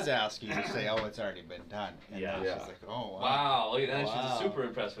she do that. does ask you, you say, oh, it's already been done. And then she's like, oh, wow. Wow, look at that. Wow. She's super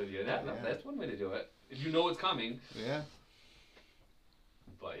impressed with you. That's one way to do it. If you know it's coming. Yeah.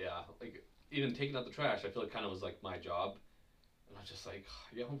 But yeah, like even taking out the trash, I feel it kind of was like my job. And I'm just like,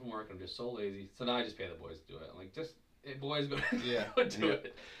 I get home from work and I'm just so lazy. So now I just pay the boys to do it. I'm like, just, hey, boys, go do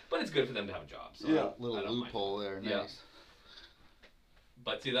it. But it's good for them to have a job. So Little loophole there. Nice. Yeah.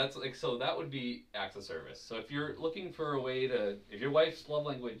 But see, that's like, so that would be acts of service. So if you're looking for a way to, if your wife's love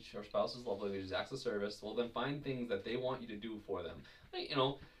language or spouse's love language is acts of service, well then find things that they want you to do for them. Like,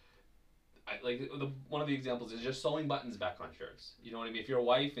 one of the examples is just sewing buttons back on shirts. You know what I mean? If you're a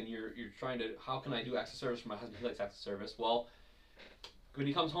wife and you're trying to, how can I do acts of service for my husband? He likes acts of service. Well, when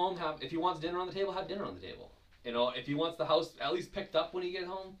he comes home, if he wants dinner on the table, have dinner on the table. You know, if he wants the house at least picked up when he gets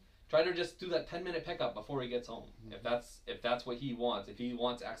home, try to just do that 10-minute pickup before he gets home. Mm-hmm. If that's what he wants, if he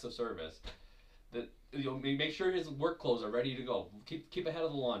wants acts of service, that make sure his work clothes are ready to go. Keep ahead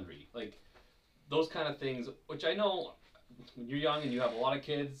of the laundry, like those kind of things. Which I know when you're young and you have a lot of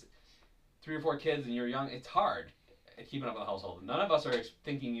kids, 3 or 4 kids, and you're young, it's hard keeping up with the household. None of us are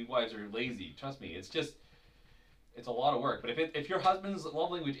thinking you wives are lazy. Trust me, it's a lot of work. But if your husband's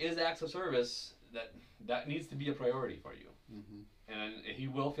love language is acts of service, that needs to be a priority for you. Mm-hmm. And he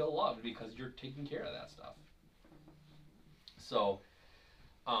will feel loved because you're taking care of that stuff. So,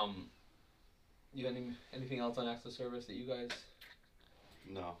 you got anything else on acts of service that you guys?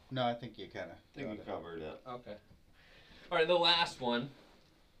 No. No, I think you kind of. I think you covered it. Okay. All right, the last one,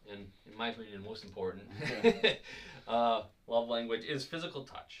 and in my opinion, most important, love language is physical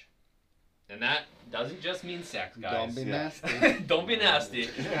touch. And that doesn't just mean sex, guys. Don't be nasty. Don't be nasty.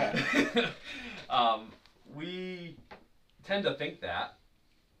 Yeah. We tend to think that.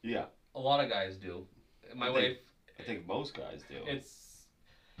 Yeah. A lot of guys do. My wife. I think most guys do.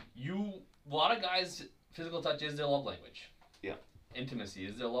 A lot of guys, physical touch is their love language. Yeah. Intimacy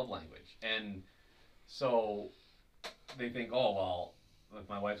is their love language. And so they think, oh, well, if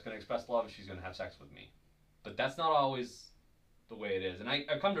my wife's going to express love, she's going to have sex with me. But that's not always the way it is. And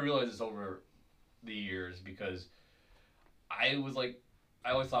I've come to realize this over the years because I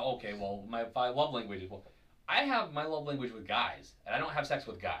always thought, okay, well, my love language is, well, I have my love language with guys, and I don't have sex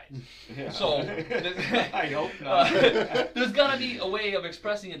with guys. Yeah. So I hope not. There's gotta be a way of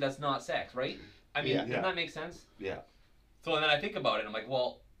expressing it that's not sex, right? I mean, doesn't that make sense? Yeah. So then I think about it, and I'm like,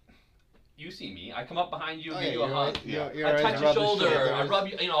 well, you see me. I come up behind you, give you a hug. You're I right, touch your rub the shoulder. I rub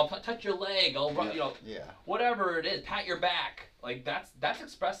you. I'll touch your leg. I'll rub. Whatever it is, pat your back. Like that's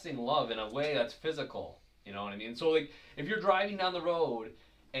expressing love in a way that's physical. You know what I mean? So like if you're driving down the road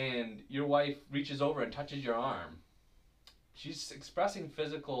and your wife reaches over and touches your arm, she's expressing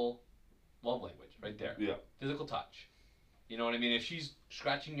physical love language right there. Yeah. Physical touch. You know what I mean? If she's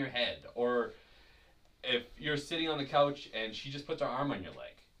scratching your head, or if you're sitting on the couch and she just puts her arm on your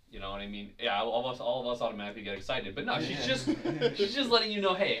leg. You know what I mean? Yeah, all of us automatically get excited. But no, she's just letting you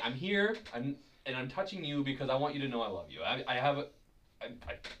know, hey, I'm here, I'm touching you because I want you to know I love you. I'm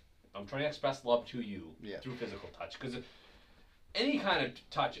trying to express love to you through physical touch. Because any kind of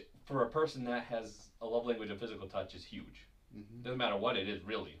touch for a person that has a love language of physical touch is huge. Mm-hmm. Doesn't matter what it is,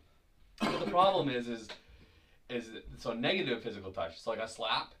 really. But the problem is so negative physical touch. So like a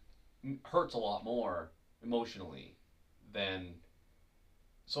slap hurts a lot more emotionally than.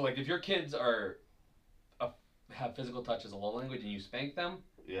 So like if your kids have physical touch as a love language and you spank them,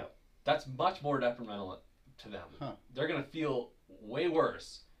 that's much more detrimental to them. Huh. They're gonna feel way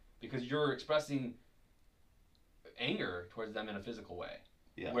worse because you're expressing anger towards them in a physical way,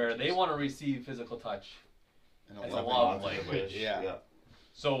 where they want to receive physical touch as a love language. Yeah.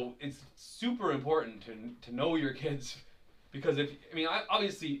 So it's super important to know your kids, because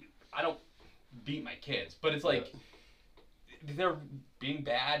obviously I don't beat my kids, but it's like if they're being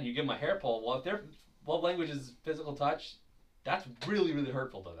bad and you give them a hair pull, well, if their love language is physical touch, that's really, really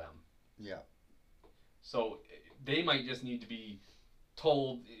hurtful to them. Yeah. So they might just need to be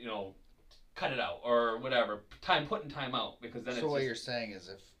told, cut it out or whatever, put in time out, because then so what you're saying is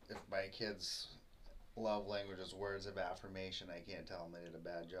if my kids love language is words of affirmation, I can't tell them they did a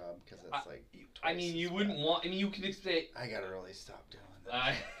bad job, because it's you wouldn't want. You can say I gotta really stop doing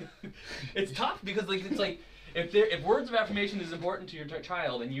that. It's tough because it's like if words of affirmation is important to your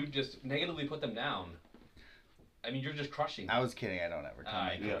child and you just negatively put them down, you're just crushing them. I was kidding. I don't ever tell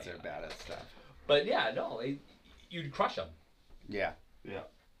my kids they're bad at stuff. But you'd crush them. Yeah. Yeah.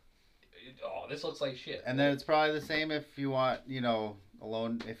 Oh, this looks like shit. And then it's probably the same if you want,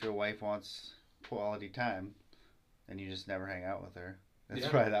 alone. If your wife wants quality time, and you just never hang out with her, it's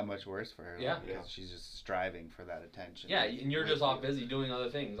probably that much worse for her. Yeah. Because she's just striving for that attention. Yeah, and you're just off busy doing other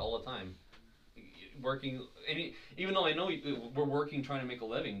things all the time. Working, even though I know we're working trying to make a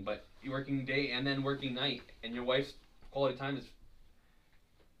living, but you're working day and then working night, and your wife's quality time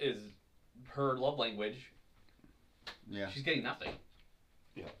is her love language. Yeah. She's getting nothing.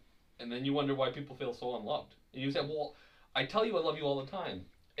 Yeah. And then you wonder why people feel so unloved. And you say, well, I tell you I love you all the time,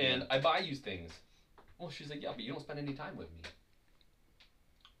 and I buy you things. Well, she's like, yeah, but you don't spend any time with me.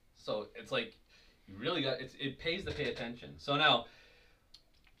 So it's like, you really it pays to pay attention. So now,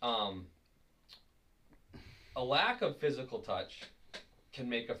 a lack of physical touch can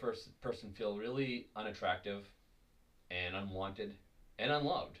make a person feel really unattractive and unwanted and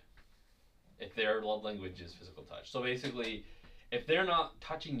unloved if their love language is physical touch. So basically, if they're not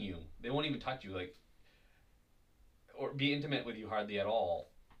touching you, they won't even touch you, or be intimate with you hardly at all,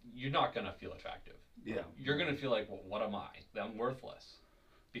 you're not going to feel attractive. Yeah. You're going to feel like, well, what am I? I'm worthless,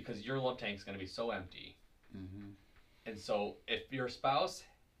 because your love tank's going to be so empty. Mm-hmm. And so if your spouse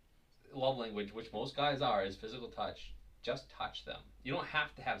love language, which most guys are, is physical touch, just touch them. You don't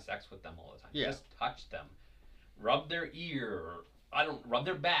have to have sex with them all the time. Yeah. Just touch them. Rub their ear, rub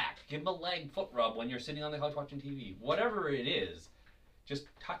their back, give them a leg, foot rub when you're sitting on the couch watching TV. Whatever it is, just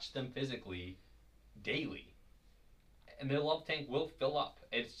touch them physically daily. And their love tank will fill up.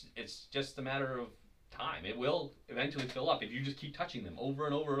 It's just a matter of time. It will eventually fill up if you just keep touching them over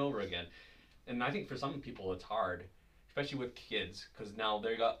and over and over again. And I think for some people it's hard, especially with kids, because now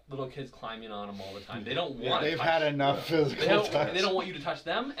they got little kids climbing on them all the time. They don't want to they've had enough physical touch. They don't want you to touch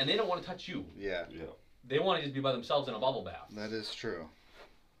them, and they don't want to touch you. Yeah. Yeah. They want to just be by themselves in a bubble bath. That is true.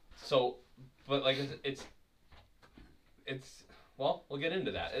 So, but it's well, we'll get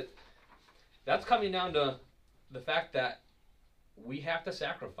into that. That's coming down to the fact that we have to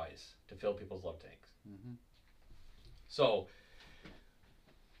sacrifice to fill people's love tanks. Mm-hmm. So,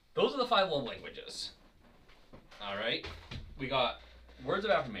 those are the 5 love languages. All right, we got words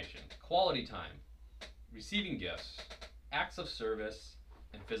of affirmation, quality time, receiving gifts, acts of service,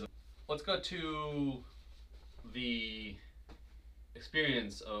 and physical. Let's go to the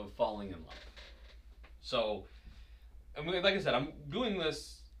experience of falling in love. So, like I said, I'm doing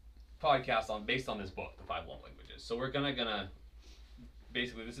this podcast based on this book, The 5 Love Languages. So we're gonna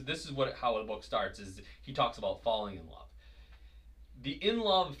basically this is how the book starts. Is he talks about falling in love. The in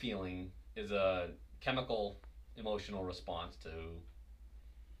love feeling is a chemical emotional response to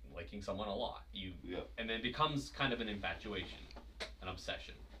liking someone a lot. And then it becomes kind of an infatuation, an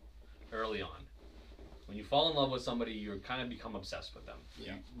obsession early on. When you fall in love with somebody, you kind of become obsessed with them.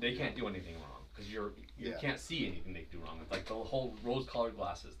 Yeah. They can't do anything wrong because you can't see anything they do wrong. It's like the whole rose-colored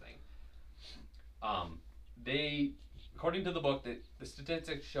glasses thing. according to the book, the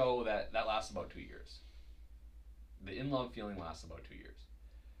statistics show that lasts about 2 years. The in-love feeling lasts about 2 years.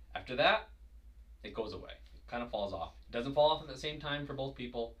 After that, it goes away. It kind of falls off. It doesn't fall off at the same time for both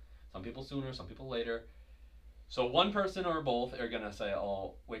people. Some people sooner, some people later. So one person or both are going to say,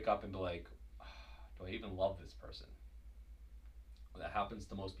 oh, wake up and be like, do I even love this person? That happens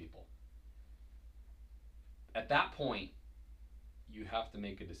to most people. At that point, you have to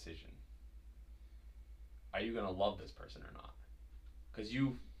make a decision. Are you going to love this person or not? Because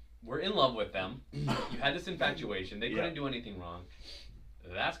you were in love with them. You had this infatuation. They couldn't do anything wrong.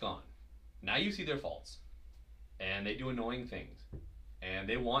 That's gone. Now you see their faults. And they do annoying things. And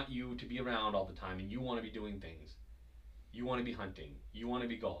they want you to be around all the time. And you want to be doing things. You want to be hunting. You want to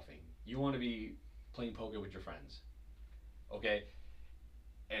be golfing. You want to be playing poker with your friends. Okay?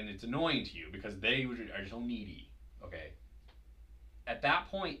 And it's annoying to you because they are so needy. Okay? At that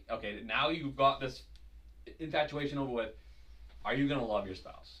point, okay, now you've got this infatuation over with. Are you going to love your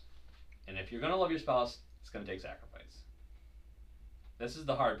spouse? And if you're going to love your spouse, it's going to take sacrifice. This is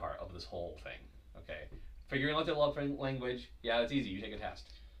the hard part of this whole thing. Okay? Figuring out their love language, yeah, it's easy. You take a test.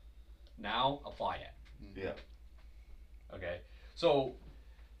 Now, apply it. Yeah. Okay? So,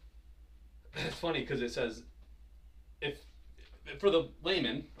 it's funny because it says, if for the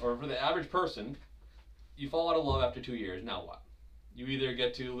layman, or for the average person, you fall out of love after 2 years, now what? You either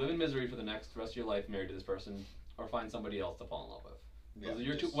get to live in misery for the rest of your life married to this person, or find somebody else to fall in love with. Yeah, Those are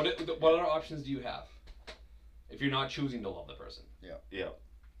your two. What other options do you have if you're not choosing to love the person? Yeah.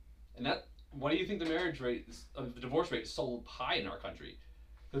 And that, why do you think the the divorce rate is so high in our country?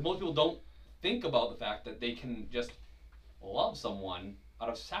 Because most people don't think about the fact that they can just love someone out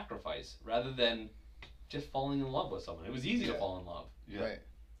of sacrifice rather than just falling in love with someone. It was easy to fall in love. Yeah.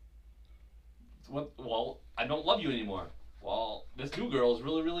 Right. Well, I don't love you anymore. Well, this new girl is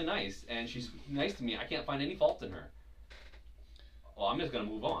really, really nice, and she's nice to me. I can't find any fault in her. Well, I'm just gonna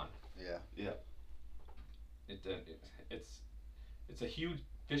move on. Yeah. It's a huge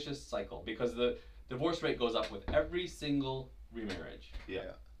vicious cycle because the divorce rate goes up with every single remarriage.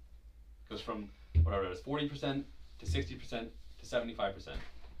 Yeah. Goes from whatever it is, 40% to 60% to 75%.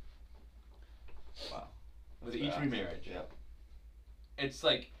 Wow. With each remarriage. Yeah. It's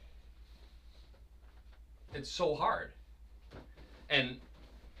like, it's so hard. And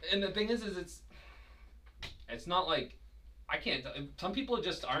the thing is it's not like, I can't, some people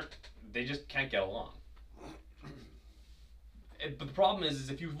just they just can't get along. But the problem is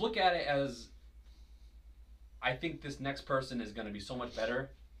if you look at it as, I think this next person is going to be so much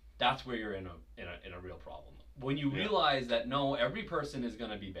better, that's where you're in a real problem. When you realize that no, every person is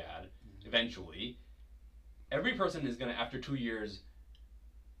going to be bad eventually. Every person is going to, after 2 years,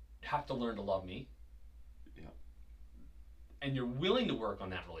 have to learn to love me. Yeah. And you're willing to work on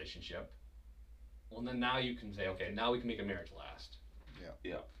that relationship. Well, then now you can say, okay, now we can make a marriage last.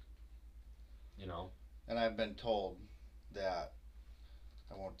 Yeah. You know? And I've been told that,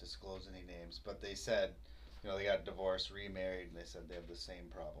 I won't disclose any names, but they said, they got divorced, remarried, and they said they have the same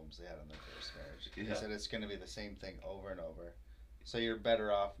problems they had in their first marriage. Yeah. They said it's going to be the same thing over and over. So you're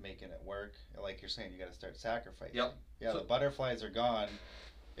better off making it work. Like you're saying, you got to start sacrificing. Yep. Yeah, So- the butterflies are gone.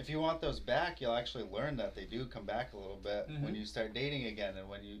 If you want those back, you'll actually learn that they do come back a little bit when you start dating again, and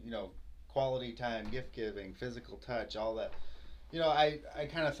when you quality time, gift giving, physical touch, all that. I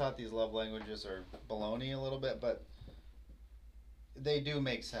kind of thought these love languages are baloney a little bit, but they do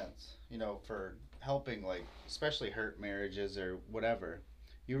make sense, for helping, like, especially hurt marriages or whatever.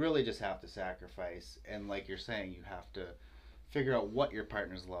 You really just have to sacrifice, and like you're saying, you have to figure out what your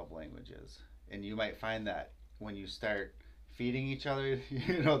partner's love language is. And you might find that when you start feeding each other,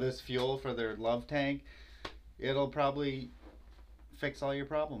 this fuel for their love tank, it'll probably fix all your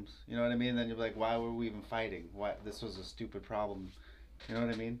problems. You know what I mean? Then you'll be like, why were we even fighting? This was a stupid problem. You know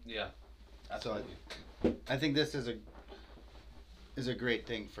what I mean? Yeah. Absolutely. I think this is a great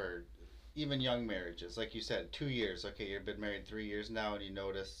thing for even young marriages. Like you said, 2 years. Okay, you've been married 3 years now, and you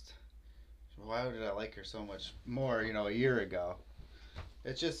noticed, why did I like her so much more, a year ago?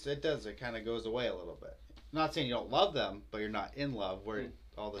 It kind of goes away a little bit. I'm not saying you don't love them, but you're not in love where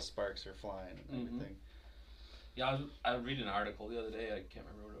all the sparks are flying and everything. Yeah, I was reading an article the other day, I can't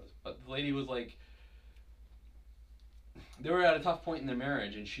remember what it was, but the lady was like, they were at a tough point in their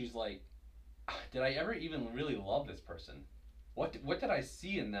marriage, and she's like, did I ever even really love this person? What did I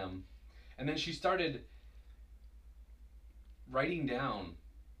see in them? And then she started writing down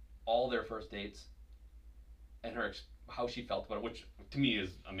all their first dates and how she felt about it, which to me is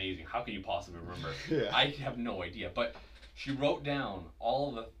amazing. How can you possibly remember? Yeah. I have no idea. But she wrote down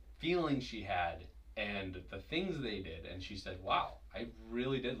all the feelings she had and the things they did, and she said, wow, I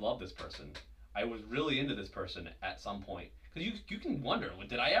really did love this person. I was really into this person at some point. Because you can wonder,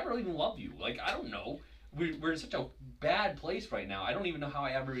 did I ever even love you? Like, I don't know. We're in such a bad place right now. I don't even know how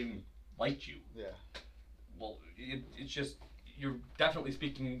I ever even liked you. Yeah. Well, it's just, you're definitely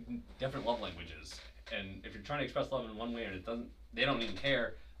speaking different love languages. And if you're trying to express love in one way and they don't even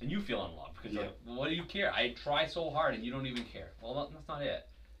care, then you feel unloved. Because you're like, well, what do you care? I try so hard and you don't even care. Well, that's not it.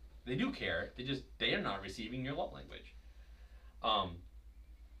 They do care. They are not receiving your love language.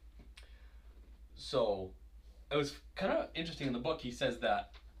 So it was kind of interesting in the book. He says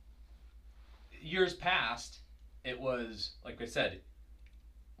that years past, it was, like I said,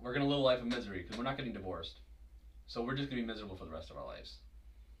 we're going to live a life of misery because we're not getting divorced. So we're just going to be miserable for the rest of our lives.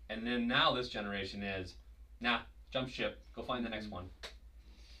 And then now this generation is, nah, jump ship, go find the next one.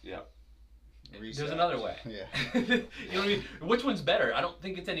 Yeah. Reset. There's another way. Yeah. You know what I mean? Which one's better? I don't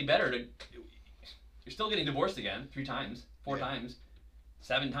think it's any better to. You're still getting divorced again 3 times, 4 times,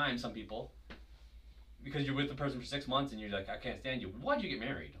 7 times. Some people, because you're with the person for 6 months and you're like, I can't stand you. Why'd you get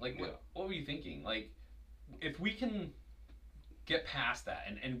married? Like, what were you thinking? Like, if we can get past that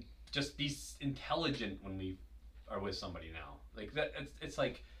and just be intelligent when we are with somebody now, like that, it's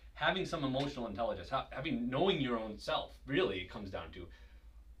like having some emotional intelligence, knowing your own self. Really, it comes down to.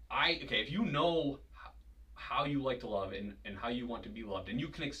 If you know how you like to love and how you want to be loved, and you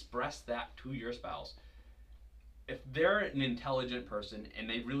can express that to your spouse, if they're an intelligent person and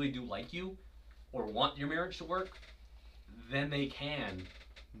they really do like you or want your marriage to work, then they can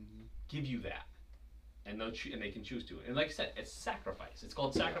give you that, and they can choose to. And like I said, it's sacrifice. It's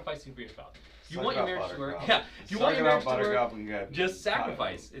called sacrificing for your spouse. You want your marriage to work. Yeah, if you want your marriage to work, just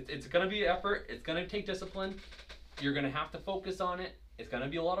sacrifice. It's gonna be effort. It's gonna take discipline. You're gonna have to focus on it. It's gonna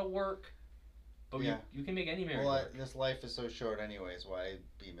be a lot of work, but you can make any marriage work. This life is so short anyways, why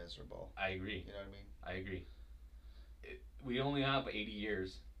be miserable? I agree. You know what I mean? I agree. We only have 80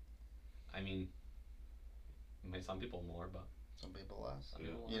 years. I mean, some people more, but... Some people less. Some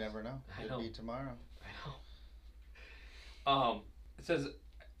people you less. never know. I Could know. be tomorrow. I know. It says,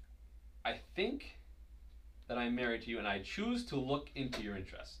 I think that I'm married to you and I choose to look into your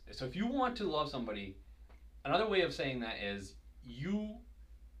interests. So if you want to love somebody, another way of saying that is you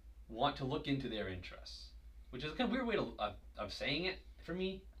want to look into their interests, which is a kind of weird way of saying it for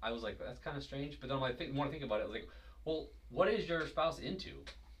me. I was like, that's kind of strange. But then when I want to think about it, I was like, well, what is your spouse into?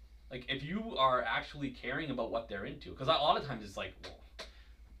 Like, if you are actually caring about what they're into, because a lot of times it's like, well,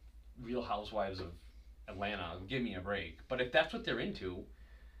 Real Housewives of Atlanta, give me a break. But if that's what they're into,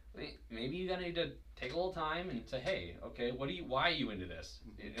 maybe you're gonna need to take a little time and say, hey, okay, why are you into this,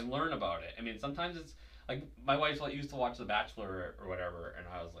 and learn about it. I mean, sometimes it's like my wife used to watch The Bachelor or whatever, and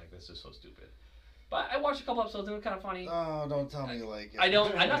I was like, this is so stupid. But I watched a couple episodes and it was kind of funny. Oh, don't tell me you like it. I'm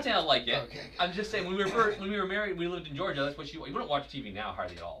not saying I like it. Okay. I'm just saying when we were married, we lived in Georgia. That's what we don't watch TV now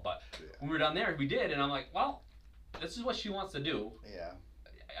hardly at all. But when we were down there, we did, and I'm like, well, this is what she wants to do. Yeah.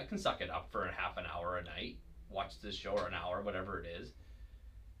 I can suck it up for a half an hour a night, watch this show, or an hour, whatever it is.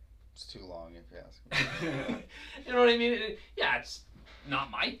 It's too long if you ask me. You know what I mean? Yeah, it's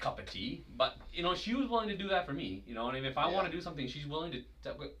not my cup of tea, but you know, she was willing to do that for me. You know what I mean? If I want to do something, she's willing to.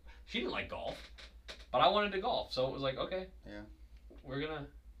 She didn't like golf, but I wanted to golf, so it was like, okay, yeah, we're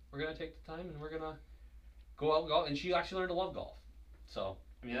gonna take the time and we're gonna go out and golf. And she actually learned to love golf. So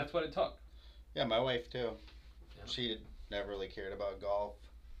I mean, that's what it took. Yeah, my wife too. Yeah. She never really cared about golf.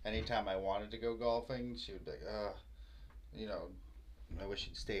 Anytime I wanted to go golfing, she would be like, you know, I wish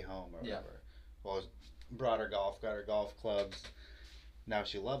you'd stay home or whatever. Well, I brought her golf, got her golf clubs. Now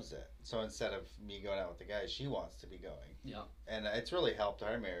she loves it. So instead of me going out with the guys, she wants to be going. Yeah. And it's really helped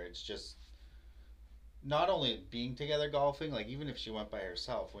our marriage. Just not only being together golfing, like even if she went by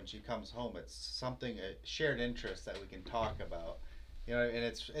herself, when she comes home, it's something, a shared interest that we can talk about. You know, and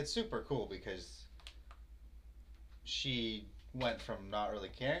it's super cool because she went from not really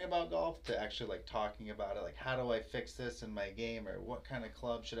caring about golf to actually like talking about it, like how do I fix this in my game, or what kind of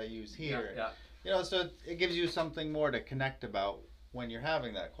club should I use here. Yeah. You know, so it gives you something more to connect about when you're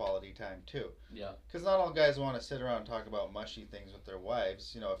having that quality time too. Yeah. Because not all guys want to sit around and talk about mushy things with their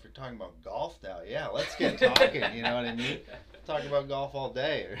wives. You know, if you're talking about golf now, yeah, let's get talking. You know what I mean? Talk about golf all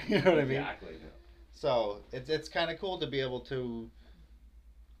day, or you know what I mean? Exactly. So it's kind of cool to be able to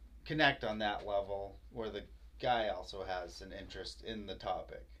connect on that level where the guy also has an interest in the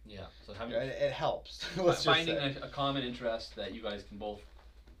topic. Yeah. So having It helps. Let's finding just say. a common interest that you guys can both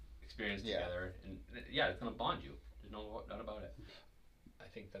experience together, and yeah, it's gonna bond you. There's no doubt about it.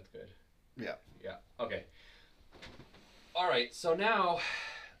 I think that's good. Yeah. Yeah. Okay. All right. So now,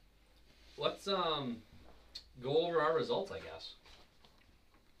 let's go over our results, I guess.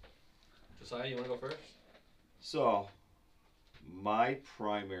 Josiah, you want to go first? So, My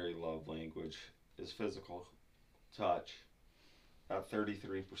primary love language is physical touch at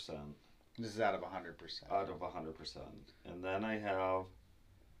 33%. This is out of 100%. Out of 100%. And then I have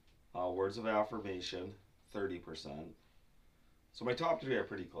words of affirmation, 30%. So my top three are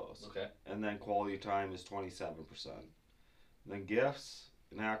pretty close. Okay. And then quality time is 27%. And then gifts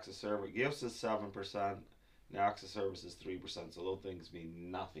and acts of service. Gifts is 7%, and acts of service is 3%. So those things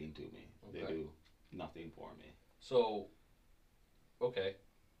mean nothing to me. They Okay. do nothing for me. So, okay.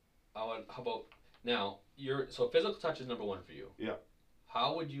 How about now? So physical touch is number one for you. Yeah.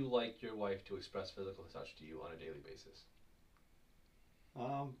 How would you like your wife to express physical touch to you on a daily basis?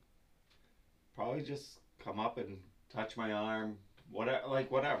 Probably just come up and touch my arm,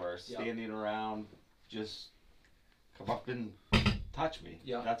 whatever. Yeah. Standing around, just come up and touch me.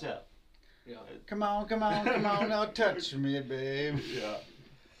 Yeah. That's it. Yeah. Come on, now touch me, babe. Yeah.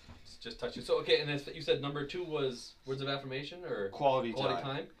 Just touch you. So okay, and then you said number two was words of affirmation or Quality quality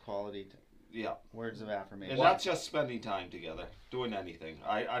time. time. Quality, Yeah. words of affirmation. And that's just spending time together, doing anything.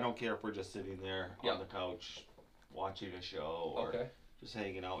 I don't care if we're just sitting there Yeah. on the couch watching a show or Okay. just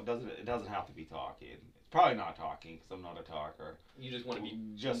hanging out. It doesn't have to be talking. It's probably not talking because I'm not a talker. You just want to be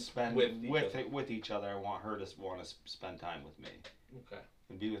Just spend with each other. I want her to want to spend time with me okay.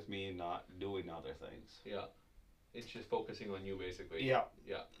 and be with me, not doing other things. Yeah. It's just focusing on you basically. Yeah.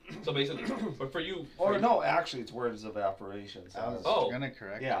 Yeah. So basically, but for you. Or no, actually, it's words of affirmation. I was Oh. gonna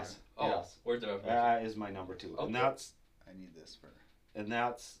correct Yes. Oh, Yes. words of affirmation. That is my number two, Okay. and that's you. I need this for.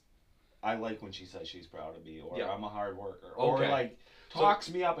 I like when she says she's proud of me, or Yeah. I'm a hard worker, or Okay. like talks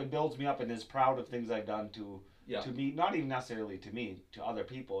me up and builds me up and is proud of things I've done to Yeah. me, not even necessarily to me, to other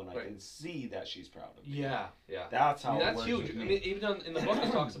people, and I Right. can see that she's proud of me. Yeah. Yeah. That's I how mean, it that's works huge. with I me. mean, even in the book,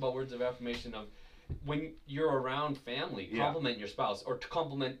 it talks about words of affirmation of when you're around family, Yeah. compliment your spouse or to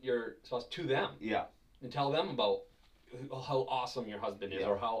compliment your spouse to them Yeah, and tell them about how awesome your husband is Yeah.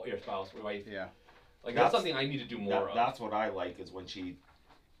 or how your spouse or wife. Yeah. Like That's- that's something I need to do more of. that's what I like is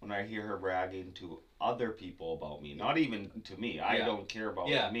when I hear her bragging to other people about me, not even to me. I Yeah. don't care about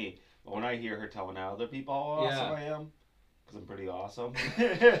Yeah. me, but when I hear her telling other people how awesome Yeah. I am, because I'm pretty awesome.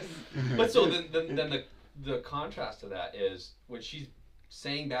 But so then the contrast to that is when she's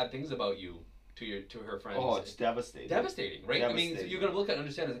saying bad things about you to her friends. Oh, it's devastating. devastating, right? I mean, so Devastating. you're gonna look at and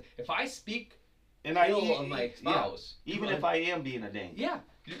understand is if I speak And ill of my yeah, spouse, even if I am being a dink. yeah,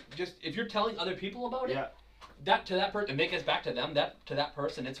 just if you're telling other people about it, Yeah. that to that person, and make us back to them, that to that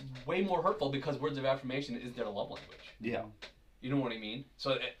person, it's way more hurtful because words of affirmation is their love language. Yeah. You know what I mean?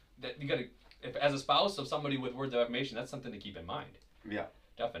 So that you gotta, if as a spouse of somebody with words of affirmation, that's something to keep in mind. Yeah.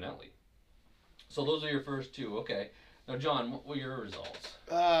 Definitely. So those are your first two. Okay. Now, John, what were your results?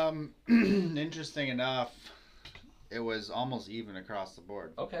 Interesting enough, it was almost even across the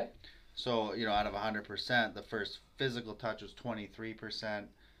board. Okay. So, out of 100%, the first physical touch was 23%.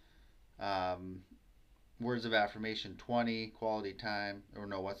 Words of affirmation, 20. Quality time, or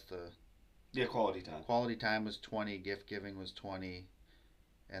no, Yeah, quality time. quality time was 20. Gift giving was 20.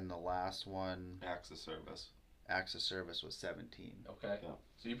 And the last one, Acts of service. acts of service, was 17. Okay. Yeah.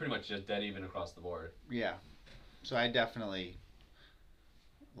 So you're pretty much just dead even across the board. Yeah. So I definitely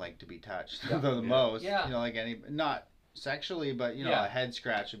like to be touched Yeah. the Yeah. most. Yeah. Like not sexually, but Yeah. a head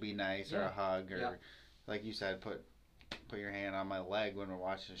scratch would be nice, or Yeah. a hug, or Yeah. like you said, put your hand on my leg when we're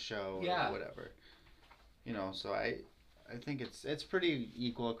watching a show, Yeah. or whatever. So I think it's pretty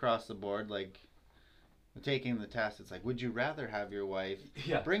equal across the board. Like taking the test, it's like, would you rather have your wife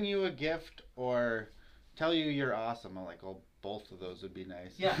Yeah. bring you a gift or tell you you're awesome? I'm like, well, both of those would be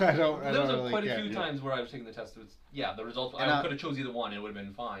nice. Yeah. I don't There was really quite care. a few times where I was taking the test. It was, the results. And I could have chose either one. It would have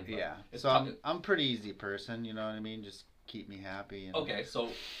been fine. But Yeah. It's So tough. I'm a pretty easy person, you know what I mean? Just keep me happy. And Okay,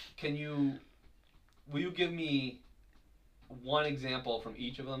 so will you give me one example from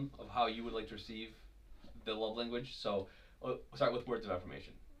each of them of how you would like to receive the love language? So we'll start with words of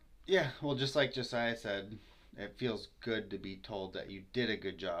affirmation. Yeah, well, just like Josiah said, it feels good to be told that you did a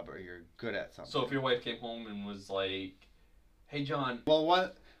good job or you're good at something. So if your wife came home and was like, "Hey, John."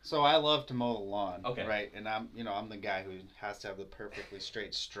 Well, so I love to mow the lawn, Okay. right? And I'm the guy who has to have the perfectly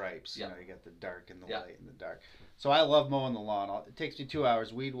straight stripes. Yeah. You get the dark and the Yeah. light and the dark. So I love mowing the lawn. It takes me 2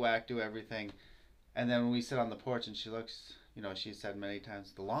 hours, weed whack, do everything. And then when we sit on the porch and she looks, she said many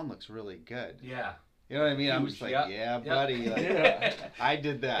times, the lawn looks really good. Yeah. You know what I mean? I'm Huge, just like, yeah. yeah, Yeah. buddy. Like, Yeah. I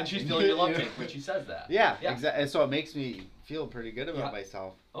did that. And she's feeling your love tank when she says that. Yeah, Yeah. exactly. And so it makes me feel pretty good about Yeah.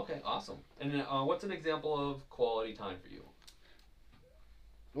 myself. Okay, awesome. And what's an example of quality time for you?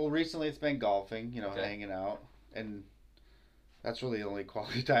 Well, recently it's been golfing, Okay. hanging out. And that's really the only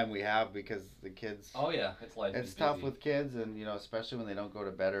quality time we have because the kids... Oh yeah, it's life. It's is tough busy. with kids, and, especially when they don't go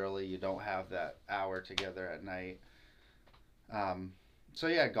to bed early, you don't have that hour together at night. So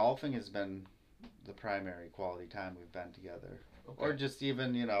yeah, golfing has been the primary quality time we've been together. Okay. Or just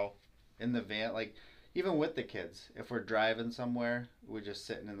even, in the van, like even with the kids. If we're driving somewhere, we're just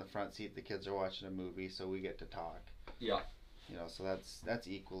sitting in the front seat, the kids are watching a movie, so we get to talk. Yeah. So that's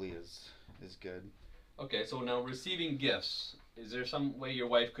equally as good. Okay, so now receiving gifts. Is there some way your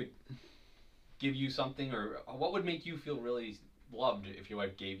wife could give you something, or what would make you feel really loved if your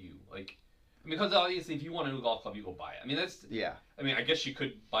wife gave you, like, because obviously if you want a new golf club, you go buy it. I mean, Yeah. I guess she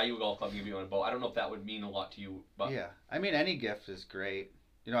could buy you a golf club and give you a boat. I don't know if that would mean a lot to you, but Yeah. I mean, any gift is great.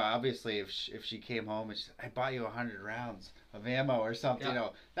 Obviously, if she came home and she said, I bought you 100 rounds of ammo or something, Yeah.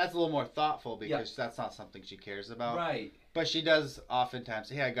 that's a little more thoughtful because that's not something she cares about. Right. But she does oftentimes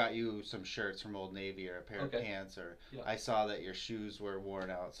say, hey, I got you some shirts from Old Navy or a pair of pants, or I saw that your shoes were worn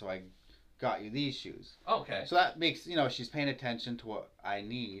out, so I got you these shoes. Okay. So that makes, she's paying attention to what I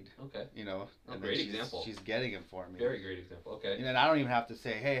need. Okay. And great she's, example. She's getting them for me. Very great example. Okay. And I don't even have to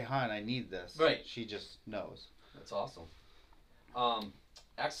say, hey, hon, I need this. Right. She just knows. That's awesome.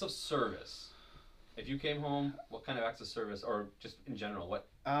 Acts of service. If you came home, what kind of acts of service, or just in general, what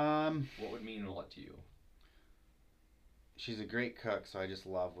would mean a lot to you? She's a great cook, so I just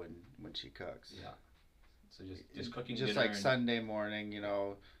love when she cooks. Yeah. So just cooking just dinner like Sunday morning,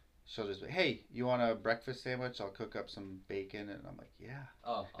 she'll just be, hey, you want a breakfast sandwich? I'll cook up some bacon, and I'm like, yeah.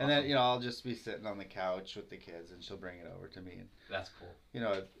 Oh. Awesome. And then I'll just be sitting on the couch with the kids, and she'll bring it over to me, and that's cool.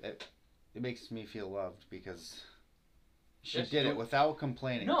 It makes me feel loved because she Yes, did it without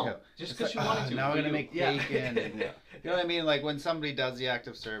complaining. No, too. just It's because she like, wanted to. Now I'm gonna make bacon. And, Yeah. You know what I mean? Like when somebody does the act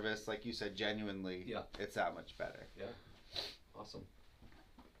of service, like you said, genuinely, Yeah. it's that much better. Yeah. Awesome.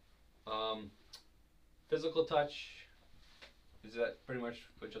 Physical touch. Is that pretty much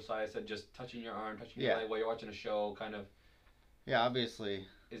what Josiah said? Just touching your arm, touching your leg while you're watching a show, kind of. Yeah, obviously.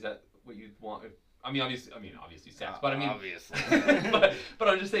 Is that what you want? Obviously sex, but obviously. but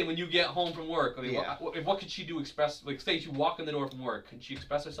I'm just saying, when you get home from work, Yeah. what could she do? Express, like, say you walk in the door from work, can she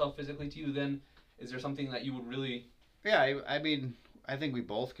express herself physically to you? Then, is there something that you would really? Yeah, I mean, I think we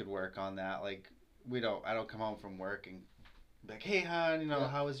both could work on that. Like, I don't come home from work and be like, hey, hon,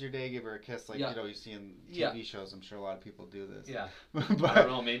 how was your day? Give her a kiss, like you see in TV shows. I'm sure a lot of people do this. Yeah. but I don't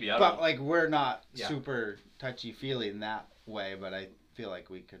know, maybe. Like, we're not super touchy feely in that way, but I feel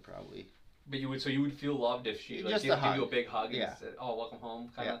like we could probably. But you would feel loved if she Just give a you a big hug and Yeah. said, "Oh, welcome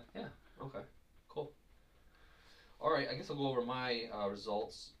home," kind of. Yeah. Okay. Cool. All right. I guess I'll go over my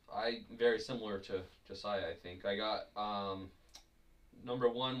results. Very similar to Josiah. I think I got number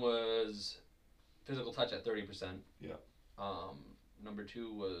 1 was physical touch at 30%. Yeah. Number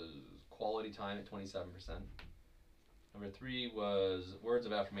 2 was quality time at 27%. Number 3 was words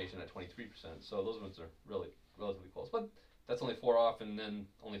of affirmation at 23%. So those ones are really relatively close, but that's only 4 off and then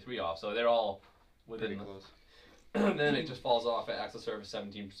only 3 off. So they're all within Pretty close. then it just falls off at acts of service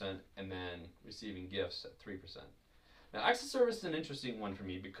 17% and then receiving gifts at 3%. Now, acts of service is an interesting one for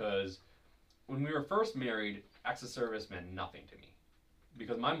me because when we were first married, acts of service meant nothing to me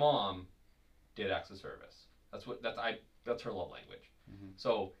because my mom did acts of service. That's her love language. Mm-hmm.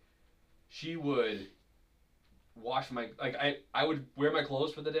 So she would wash I would wear my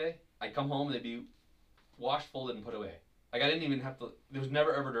clothes for the day. I'd come home and they'd be washed, folded, and put away. Like, I didn't even have to. There was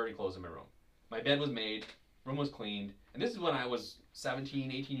never ever dirty clothes in my room. My bed was made, room was cleaned, and this is when I was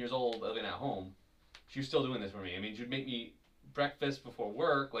 17, 18 years old, living at home. She was still doing this for me. I mean, she'd make me breakfast before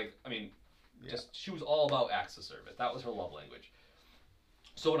work. She was all about acts of service. That was her love language.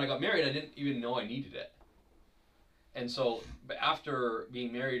 So when I got married, I didn't even know I needed it. And so, but after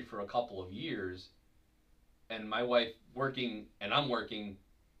being married for a couple of years, and my wife working and I'm working,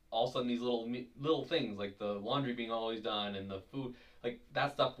 all of a sudden these little things like the laundry being always done and the food, like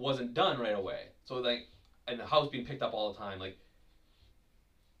that stuff wasn't done right away. So and the house being picked up all the time, like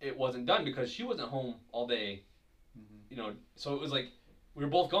it wasn't done because she wasn't home all day. Mm-hmm. So it was like we were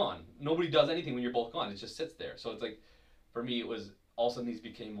both gone. Nobody does anything when you're both gone. It just sits there. So it's like, for me, it was all of a sudden these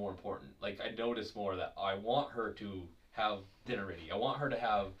became more important. Like, I noticed more that I want her to have dinner ready. I want her to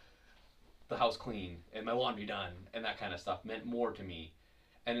have the house clean and my laundry done, and that kind of stuff meant more to me.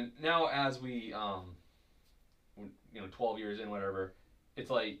 And now as we, 12 years in, whatever, it's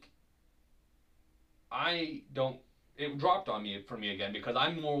like, it dropped on me for me again because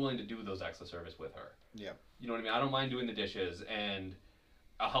I'm more willing to do those acts of service with her. Yeah. You know what I mean? I don't mind doing the dishes, and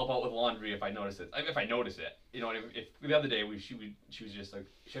I'll help out with laundry if I notice it. If I notice it, if the other day she was just like,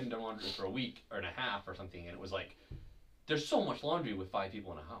 she hadn't done laundry for a week or and a half or something, and it was like, there's so much laundry with 5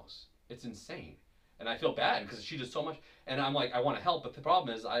 people in a house. It's insane. And I feel bad because she does so much, and I'm like, I want to help, but the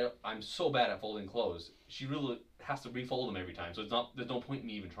problem is I'm so bad at folding clothes. She really has to refold them every time, so there's no point in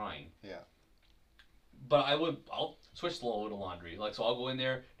me even trying. Yeah. but I'll switch the load of laundry. Like, so I'll go in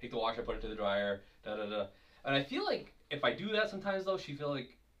there, take the washer, put it to the dryer, da da da. And I feel like if I do that sometimes though, she feel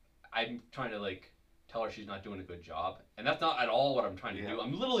like I'm trying to like tell her she's not doing a good job, and that's not at all what I'm trying to do.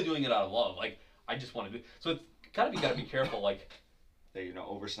 I'm literally doing it out of love. Like, I just want to do. So it's gotta be careful. Like, that you're not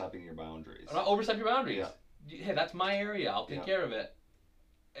overstepping your boundaries. I'm not overstep your boundaries. Yeah. Hey, that's my area. I'll take care of it.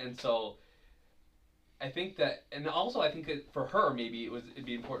 And so, I think that, and also I think that for her maybe it'd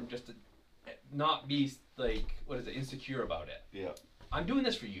be important just to not be like, what is it, insecure about it. Yeah. I'm doing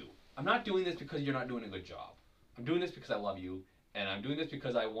this for you. I'm not doing this because you're not doing a good job. I'm doing this because I love you, and I'm doing this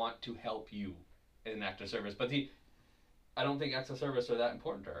because I want to help you in an act of service. But I don't think acts of service are that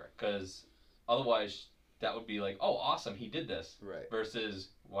important to her, because otherwise that would be like, oh, awesome, he did this. Right. Versus,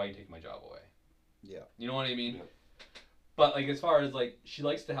 why are you taking my job away? Yeah. You know what I mean? Yeah. But like, as far as like, she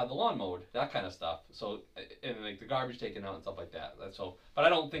likes to have the lawn mowed, that kind of stuff. So, and like the garbage taken out and stuff like that. That's so. But I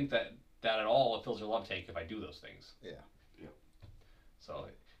don't think that at all it fills her love tank if I do those things. Yeah. Yeah. So,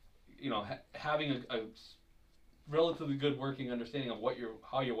 you know, having a relatively good working understanding of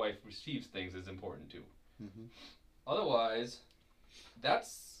how your wife receives things is important too. Mm-hmm. Otherwise,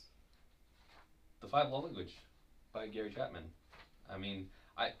 that's The 5 Love Language by Gary Chapman. I mean,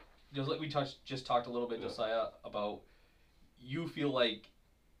 we just talked a little bit, Josiah, about you feel like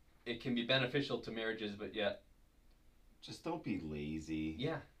it can be beneficial to marriages, but yet Just don't be lazy.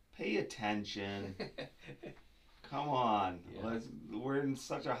 yeah. Pay attention. Come on. Yeah. We're in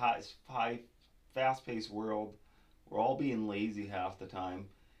such a high fast-paced world. We're all being lazy half the time.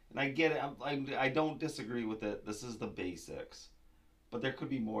 And I get it. I don't disagree with it. This is the basics. But there could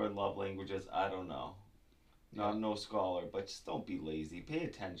be more love languages. I don't know. No, I'm no scholar, but just don't be lazy. Pay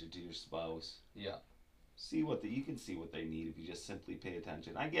attention to your spouse. Yeah. You can see what they need if you just simply pay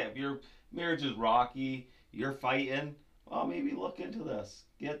attention. I get if your marriage is rocky, you're fighting. Well, maybe look into this.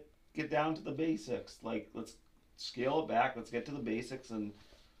 Get down to the basics. Like, let's scale it back. Let's get to the basics and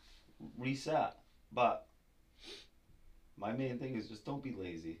reset. But my main thing is just don't be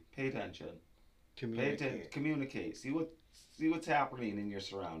lazy. Pay attention. Communicate. See what's happening in your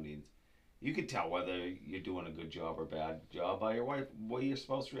surroundings. You can tell whether you're doing a good job or bad job by your wife, way your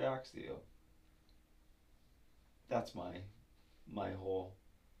spouse reacts to you. That's my whole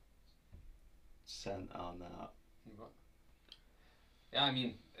scent on that. Yeah, I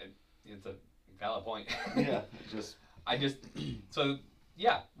mean, it's a valid point. Yeah, so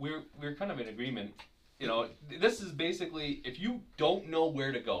yeah, we're kind of in agreement. You know, this is basically, if you don't know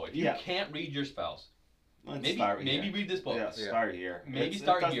where to go, if you can't read your spouse, maybe read this book. Yeah, start here. It's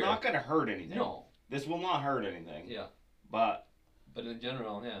not going to hurt anything. No. This will not hurt anything. Yeah. But in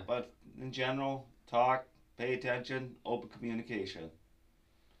general, yeah. But in general, talk, pay attention, open communication.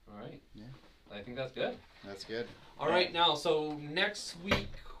 All right. Yeah. I think that's good. That's good. All right, now, so next week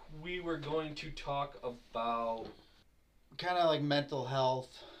we were going to talk about kind of like mental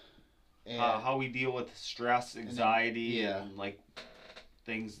health and how we deal with stress, anxiety, then, and like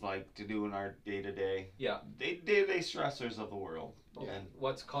things like to do in our day-to-day. Yeah. Day-to-day stressors of the world. Okay. And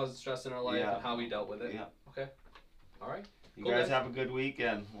what's caused stress in our life and how we dealt with it. Yeah. Okay. All right. You Cool, guys guys. have a good week,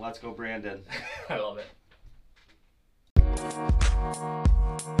 and let's go, Brandon. I love it.